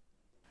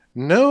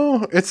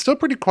 No, it's still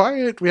pretty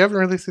quiet. We haven't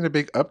really seen a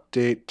big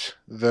update,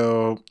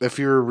 though. If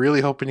you're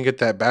really hoping to get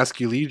that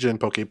Basculegion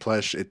Poke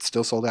plush, it's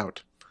still sold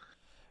out.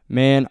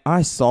 Man,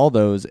 I saw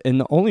those, and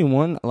the only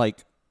one,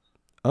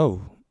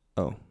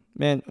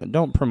 man,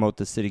 don't promote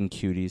the Sitting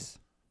Cuties.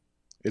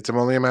 It's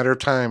only a matter of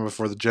time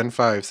before the Gen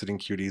 5 Sitting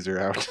Cuties are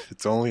out.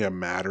 It's only a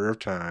matter of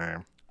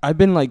time. I've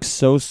been,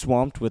 so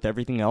swamped with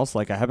everything else.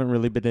 I haven't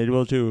really been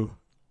able to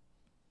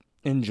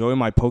enjoy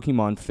my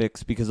Pokemon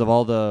fix because of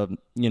all the,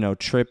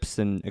 trips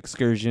and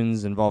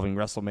excursions involving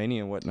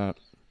WrestleMania and whatnot.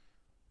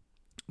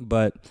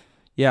 But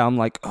yeah, I'm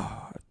like,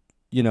 oh,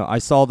 I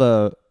saw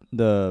the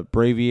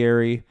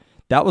Braviary.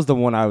 That was the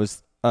one I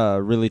was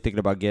really thinking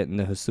about getting,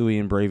 the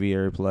Hisuian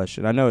Braviary plush,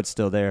 and I know it's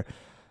still there.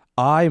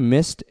 I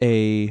missed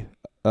a.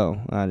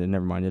 Oh,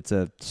 never mind. It's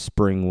a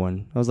spring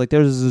one. I was like,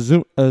 there's a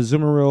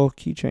Zoomeril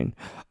keychain.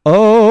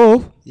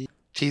 Oh,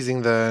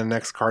 Teasing the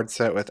next card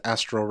set with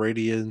Astral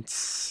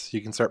Radiance. You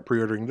can start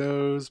pre-ordering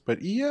those.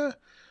 But yeah,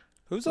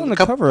 who's on the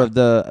cover of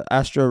the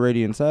Astro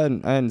Radiance? I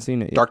hadn't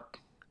seen it yet.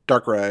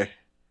 Darkrai.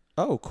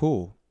 Oh,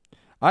 cool.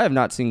 I have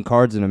not seen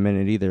cards in a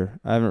minute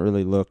either. I haven't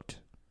really looked.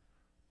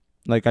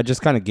 Like, I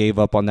just kind of gave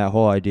up on that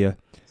whole idea.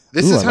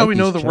 This is how we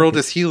know the world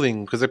is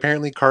healing, because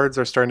apparently cards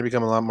are starting to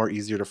become a lot more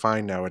easier to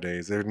find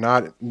nowadays. They're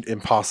not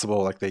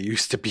impossible like they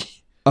used to be.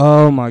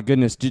 Oh my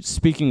goodness.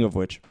 Speaking of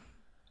which,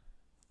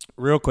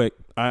 real quick,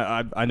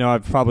 I know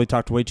I've probably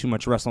talked way too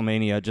much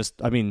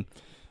WrestleMania.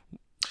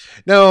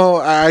 No,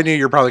 I knew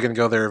you were probably going to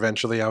go there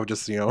eventually. I would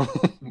just,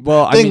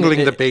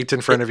 dangling the bait in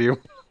front of you.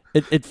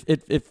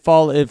 It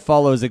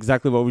follows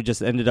exactly what we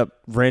just ended up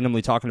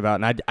randomly talking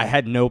about, and I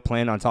had no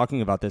plan on talking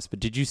about this.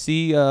 But did you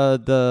see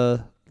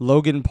the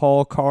Logan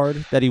Paul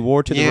card that he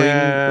wore to the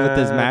ring with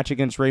his match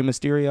against Rey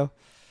Mysterio?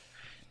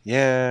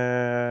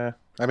 Yeah,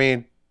 I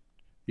mean,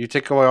 you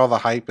take away all the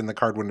hype, and the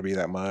card wouldn't be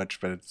that much.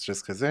 But it's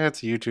just because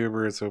it's a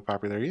YouTuber, it's so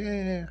popular.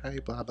 Yeah,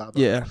 hype, blah blah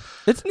blah. Yeah,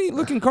 it's a neat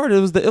looking card.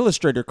 It was the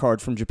Illustrator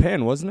card from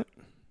Japan, wasn't it?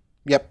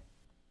 Yep.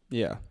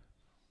 Yeah.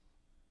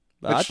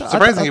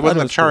 Surprisingly, it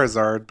wasn't a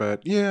Charizard,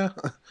 but yeah,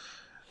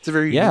 it's a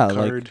very unique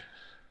card.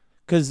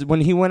 Because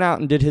when he went out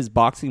and did his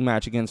boxing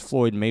match against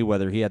Floyd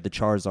Mayweather, he had the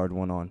Charizard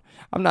one on.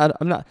 I'm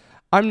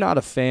not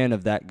a fan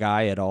of that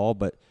guy at all,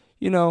 but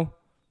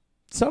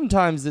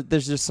sometimes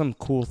there's just some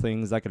cool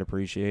things I could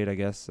appreciate. I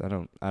guess I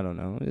don't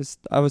know.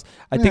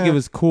 I think it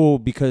was cool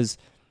because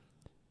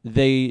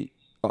they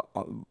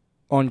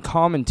on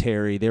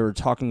commentary they were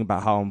talking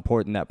about how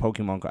important that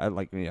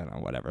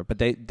Pokemon whatever. But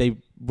they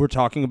were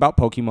talking about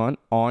Pokemon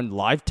on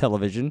live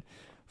television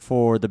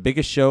for the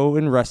biggest show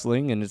in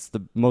wrestling, and it's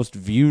the most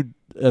viewed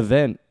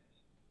event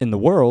in the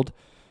world.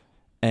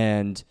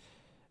 And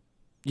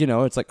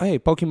it's like, hey,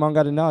 Pokemon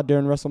got a nod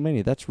during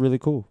WrestleMania. That's really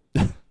cool.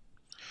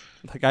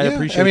 I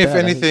appreciate. If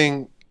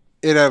anything,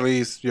 it at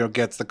least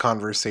gets the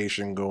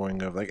conversation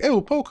going of like,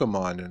 oh,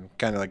 Pokemon, and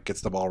kind of like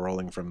gets the ball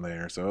rolling from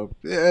there. So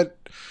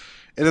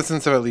in a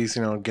sense of at least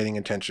getting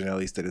attention, at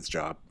least did its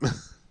job.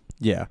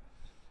 Yeah.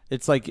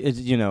 It's like,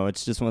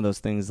 it's just one of those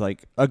things,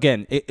 like,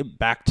 again,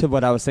 back to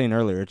what I was saying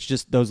earlier. It's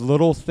just those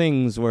little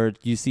things where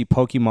you see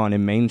Pokemon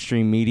in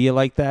mainstream media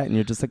like that, and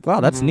you're just like,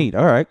 wow, that's neat.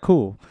 All right,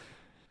 cool.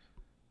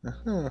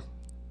 Uh-huh.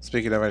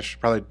 Speaking of, I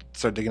should probably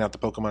start digging out the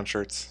Pokemon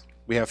shirts.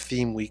 We have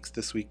theme weeks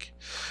this week.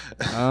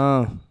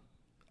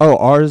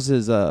 Ours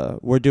is,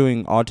 we're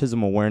doing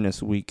Autism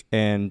Awareness Week,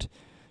 and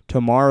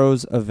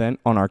tomorrow's event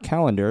on our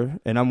calendar,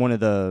 and I'm one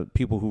of the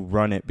people who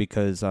run it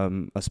because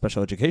I'm a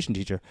special education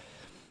teacher,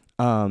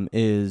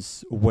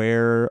 is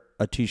wear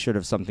a t-shirt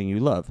of something you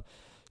love.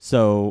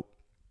 So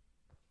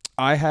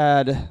I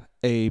had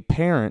a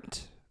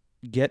parent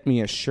get me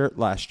a shirt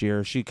last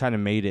year. She kind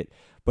of made it,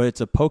 but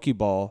it's a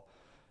Pokeball.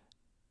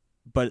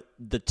 But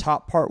the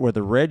top part where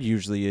the red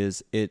usually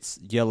is, it's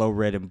yellow,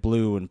 red, and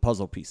blue and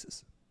puzzle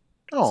pieces.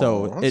 Oh,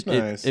 so that's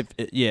nice.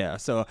 Yeah.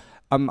 So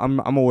I'm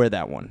gonna wear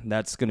that one.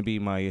 That's gonna be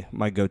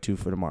my go-to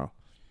for tomorrow.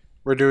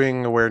 We're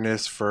doing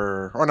awareness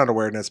or not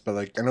awareness, but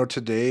like I know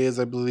today is,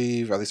 I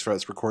believe, at least for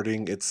us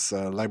recording, it's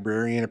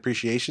Librarian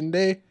Appreciation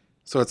Day.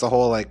 So it's a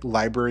whole like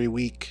library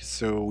week.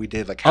 So we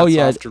did like hats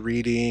off to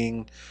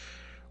reading.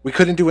 We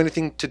couldn't do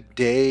anything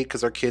today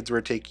because our kids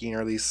were taking,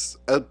 or at least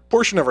a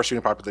portion of our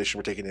student population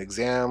were taking an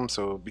exam.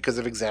 So because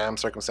of exam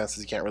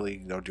circumstances, you can't really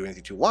do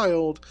anything too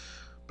wild.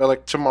 But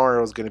like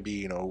tomorrow is going to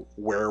be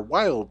wear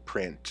wild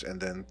print,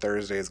 and then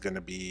Thursday is going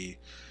to be,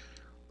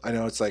 I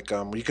know it's like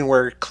you can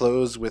wear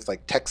clothes with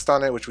like text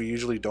on it, which we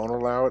usually don't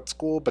allow at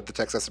school, but the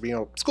text has to be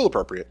school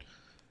appropriate.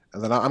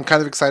 And then I'm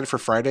kind of excited for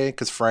Friday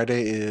because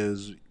Friday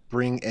is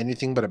bring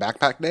anything but a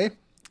backpack day.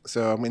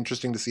 So I'm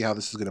interested to see how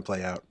this is going to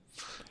play out.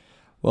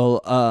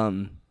 Well,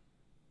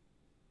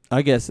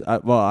 I guess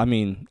I'm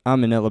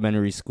an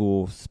elementary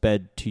school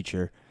sped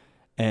teacher,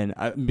 and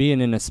being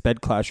in a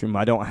sped classroom,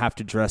 I don't have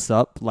to dress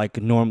up like a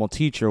normal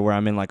teacher where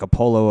I'm in like a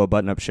polo, a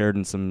button-up shirt,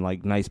 and some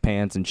like nice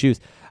pants and shoes.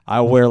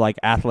 I wear like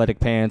athletic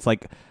pants.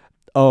 Like,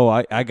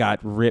 I got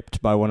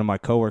ripped by one of my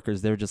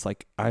coworkers. They're just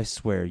like, I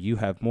swear you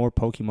have more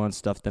Pokemon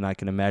stuff than I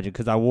can imagine.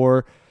 Because I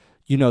wore,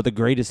 the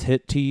greatest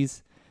hit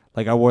tees.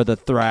 Like I wore the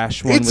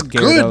Thrash one. It's with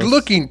Gyarados. Good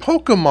looking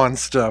Pokemon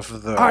stuff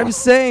though. I'm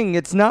saying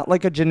it's not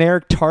like a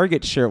generic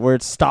Target shirt where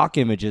it's stock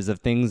images of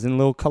things in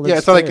little colored. Yeah,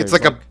 it's not like your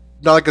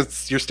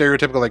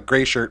stereotypical like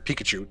gray shirt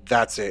Pikachu.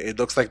 That's it. It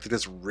looks like they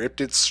just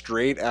ripped it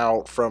straight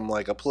out from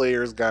like a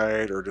player's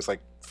guide or just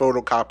like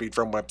photocopied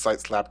from website,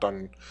 slapped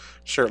on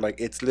shirt.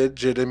 Like it's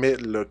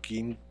legitimate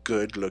looking,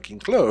 good looking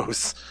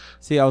clothes.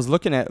 See, I was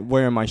looking at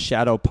wearing my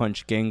Shadow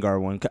Punch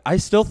Gengar one. I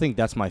still think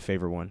that's my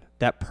favorite one.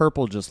 That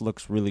purple just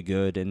looks really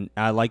good, and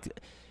I like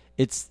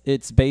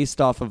it's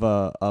based off of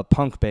a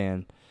punk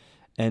band,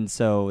 and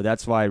so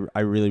that's why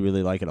I really,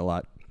 really like it a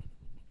lot.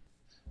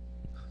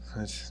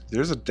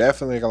 There's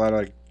definitely a lot of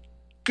like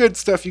good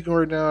stuff you can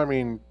order now. I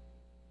mean,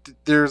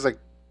 there's like,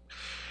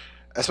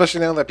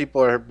 especially now that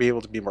people are be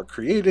able to be more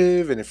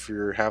creative, and if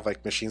you have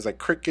like machines like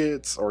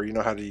Cricuts, or you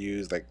know how to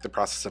use like the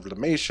process of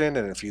limation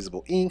and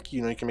infusible ink,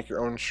 you know you can make your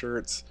own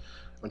shirts.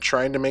 I'm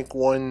trying to make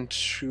one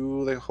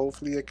too. Like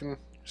hopefully I can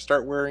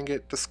start wearing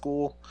it to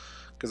school,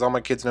 because all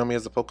my kids know me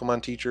as a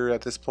Pokemon teacher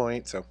at this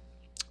point. So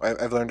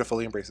I've learned to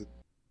fully embrace it.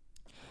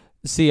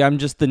 See, I'm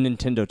just the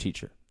Nintendo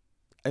teacher.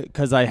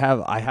 Because I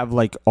have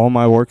like all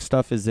my work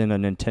stuff is in a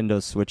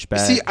Nintendo Switch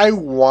bag. See, I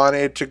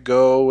wanted to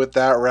go with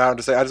that route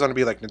to say I just want to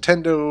be like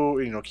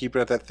Nintendo, you know, keep it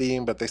at that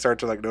theme. But they started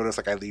to like notice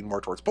like I lean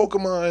more towards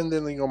Pokemon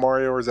than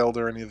Mario or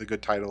Zelda or any of the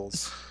good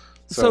titles.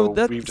 So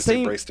we've just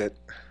embraced it.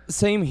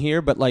 Same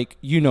here, but like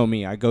you know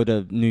me, I go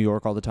to New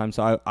York all the time,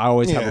 so I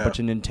always have a Yeah. bunch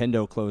of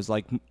Nintendo clothes.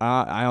 Like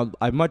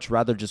I'd much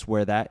rather just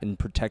wear that and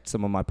protect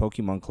some of my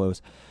Pokemon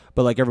clothes.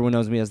 But like everyone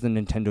knows me as the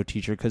Nintendo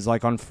teacher, because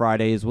like on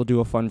Fridays we'll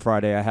do a fun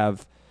Friday. I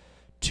have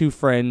 2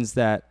 friends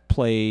that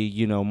play,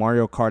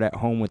 Mario Kart at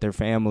home with their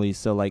families.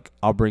 So like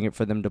I'll bring it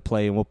for them to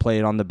play, and we'll play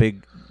it on the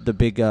big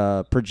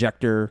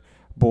projector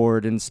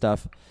board and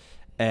stuff.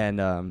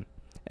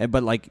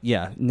 But like,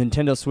 yeah,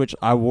 Nintendo Switch,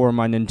 I wore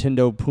my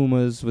Nintendo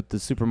Pumas with the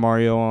Super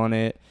Mario on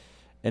it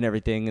and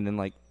everything. And then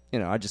like,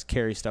 I just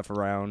carry stuff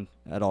around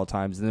at all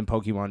times. And then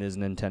Pokemon is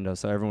Nintendo.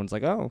 So everyone's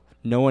like, oh,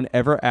 no one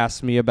ever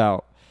asked me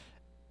about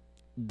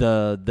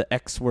the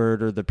X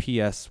word or the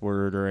PS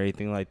word or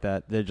anything like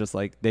that. They're just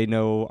like, they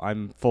know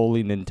I'm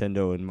fully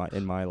Nintendo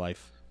in my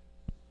life.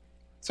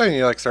 So I need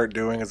to like start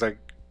doing is like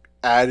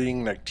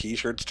adding like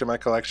T-shirts to my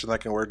collection that I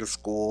can wear to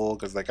school,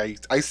 because like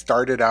I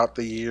started out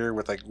the year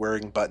with like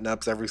wearing button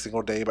ups every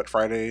single day, but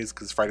Fridays,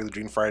 because Friday's the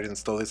Dream Friday, and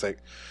slowly it's like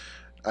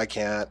I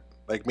can't.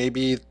 Like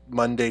maybe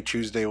Monday,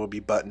 Tuesday will be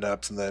button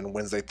ups, and then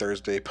Wednesday,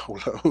 Thursday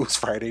polos,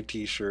 Friday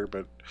T-shirt,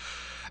 but.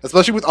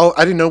 Especially with all,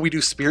 I didn't know we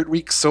do Spirit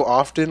Week so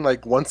often,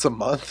 like once a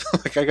month.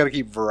 Like I gotta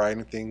keep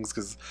varying things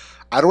because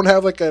I don't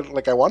have like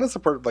I want to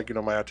support like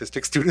my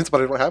autistic students,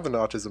 but I don't have an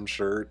autism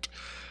shirt.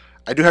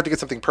 I do have to get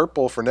something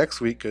purple for next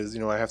week because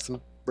I have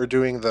some. We're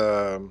doing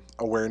the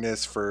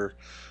awareness for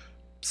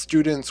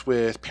students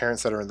with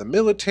parents that are in the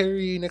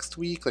military next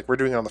week. Like we're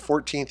doing it on the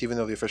 14th, even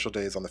though the official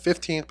day is on the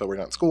 15th, but we're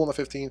not in school on the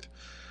 15th.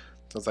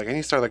 So it's like I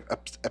need to start like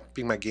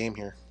upping my game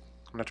here.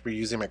 I'm gonna have to be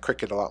using my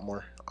Cricut a lot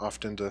more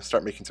often to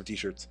start making some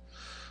T-shirts.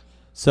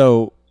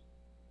 So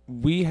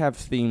we have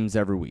themes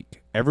every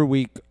week. Every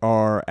week,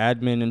 our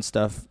admin and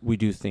stuff, we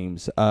do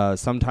themes.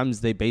 Sometimes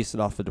they base it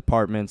off the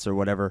departments or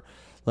whatever.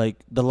 Like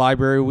the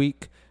library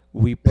week,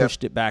 we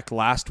pushed it back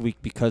last week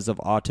because of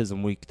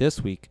Autism Week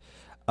this week.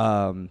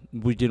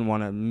 We didn't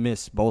want to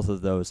miss both of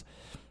those.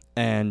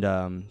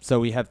 And so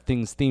we have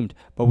things themed.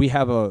 But we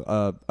have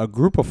a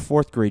group of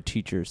 4th grade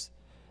teachers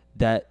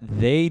that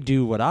they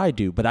do what I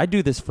do, but I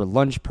do this for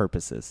lunch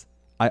purposes.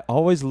 I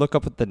always look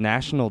up what the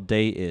national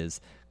day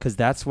is because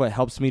that's what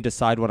helps me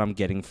decide what I'm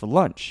getting for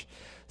lunch.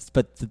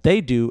 But what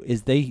they do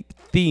is they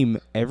theme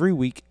every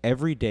week,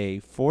 every day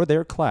for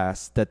their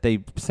class that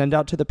they send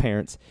out to the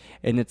parents.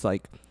 And it's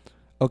like,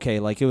 okay,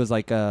 like it was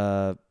like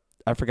I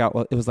forgot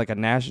what it was, like a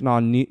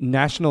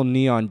national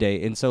neon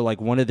day. And so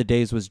like one of the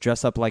days was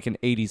dress up like an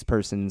 80s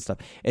person and stuff.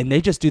 And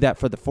they just do that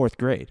for the 4th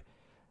grade.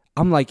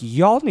 I'm like,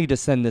 y'all need to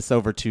send this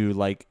over to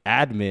like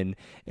admin.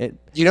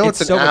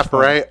 It's an app,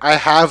 right? I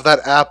have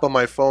that app on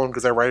my phone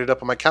because I write it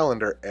up on my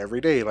calendar every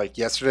day. Like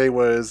yesterday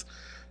was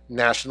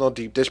National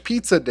Deep Dish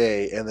Pizza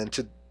Day, and then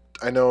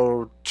I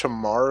know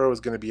tomorrow is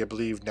going to be, I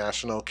believe,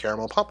 National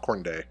Caramel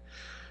Popcorn Day.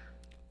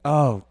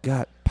 Oh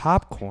God,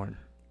 popcorn!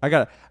 I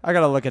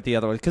gotta look at the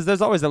other one because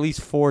there's always at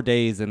least 4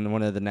 days in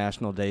one of the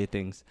National Day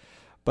things.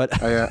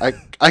 But I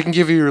can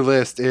give you your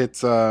list.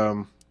 It's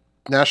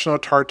National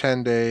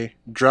Tartan Day,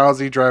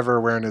 Drowsy Driver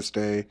Awareness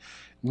Day,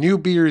 New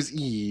Beer's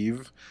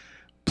Eve,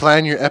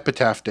 Plan Your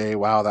Epitaph Day.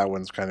 Wow, that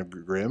one's kind of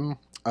grim.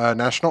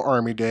 National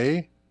Army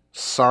Day,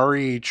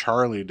 Sorry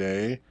Charlie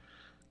Day,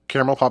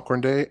 Caramel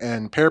Popcorn Day,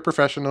 and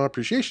Paraprofessional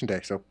Appreciation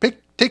Day. So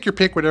take your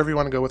pick, whatever you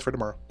want to go with for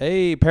tomorrow.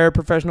 Hey,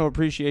 Paraprofessional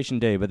Appreciation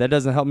Day, but that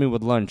doesn't help me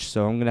with lunch,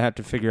 so I'm going to have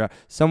to figure out.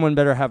 Someone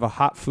better have a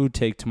hot food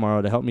take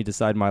tomorrow to help me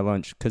decide my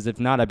lunch, because if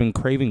not, I've been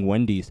craving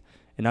Wendy's,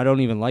 and I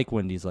don't even like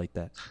Wendy's like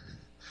that.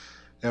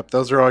 Yep,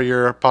 those are all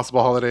your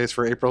possible holidays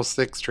for April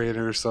 6th,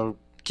 traders. So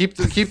keep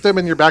them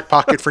in your back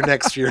pocket for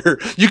next year.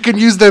 You can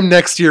use them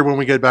next year when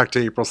we get back to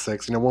April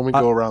 6th, when we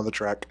go around the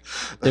track.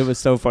 It was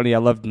so funny. I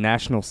loved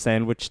National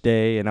Sandwich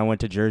Day, and I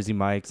went to Jersey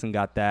Mike's and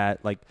got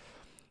that. Like,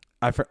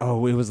 it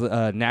was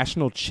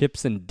National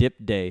Chips and Dip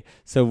Day.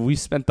 So we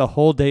spent the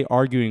whole day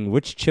arguing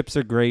which chips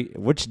are great,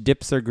 which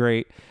dips are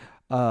great.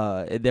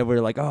 And then we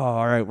were like, oh,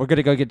 all right, we're going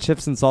to go get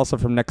chips and salsa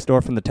from next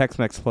door from the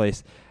Tex-Mex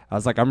place. I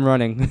was like, I'm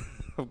running.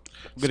 I'm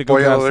gonna go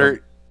grab some.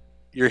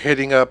 You're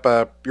hitting up.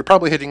 You're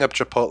probably hitting up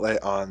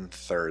Chipotle on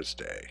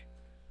Thursday.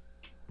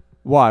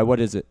 Why? What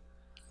is it?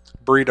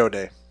 Burrito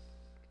Day.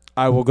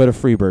 I will go to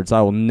Freebirds.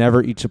 I will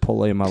never eat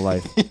Chipotle in my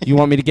life. You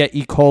want me to get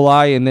E.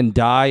 coli and then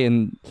die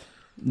and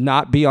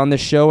not be on the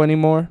show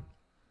anymore?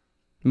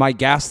 Mike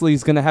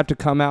Gasly's gonna have to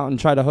come out and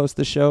try to host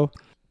the show.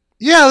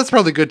 Yeah, that's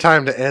probably a good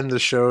time to end the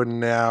show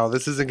now.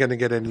 This isn't going to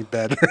get any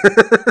better.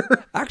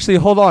 Actually,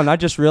 hold on. I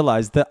just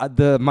realized that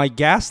my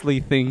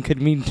ghastly thing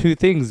could mean two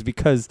things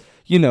because,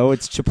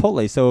 it's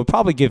Chipotle, so it'll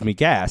probably give me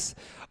gas.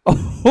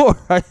 Or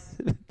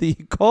the E.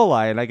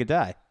 coli and I could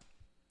die.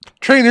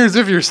 Trainers,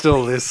 if you're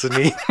still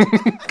listening,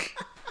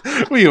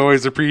 we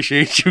always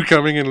appreciate you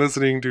coming and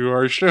listening to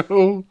our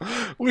show.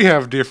 We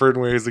have different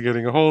ways of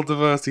getting a hold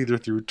of us, either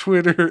through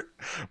Twitter,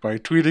 by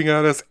tweeting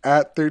at us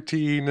at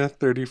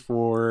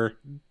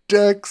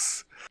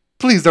 1334Dex.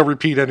 Please don't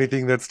repeat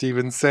anything that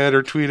Steven said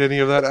or tweet any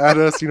of that at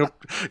us.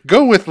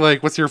 Go with,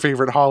 what's your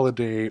favorite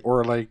holiday?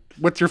 Or,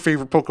 what's your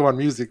favorite Pokemon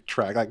music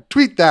track?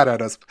 Tweet that at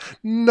us.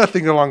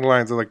 Nothing along the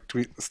lines of,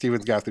 tweet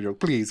Steven's ghastly joke.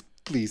 Please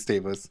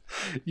save us.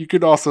 You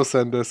could also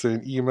send us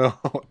an email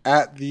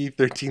at the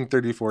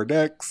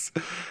 1334Dex.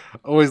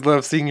 Always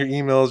love seeing your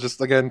emails.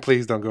 Just, again,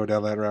 please don't go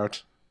down that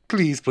route.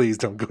 Please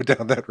don't go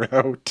down that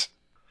route.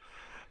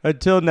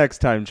 Until next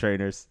time,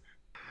 trainers.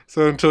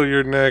 So until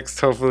your next,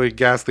 hopefully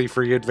ghastly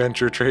free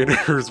adventure,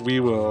 trainers, we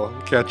will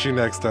catch you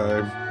next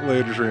time.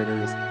 Later,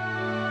 trainers.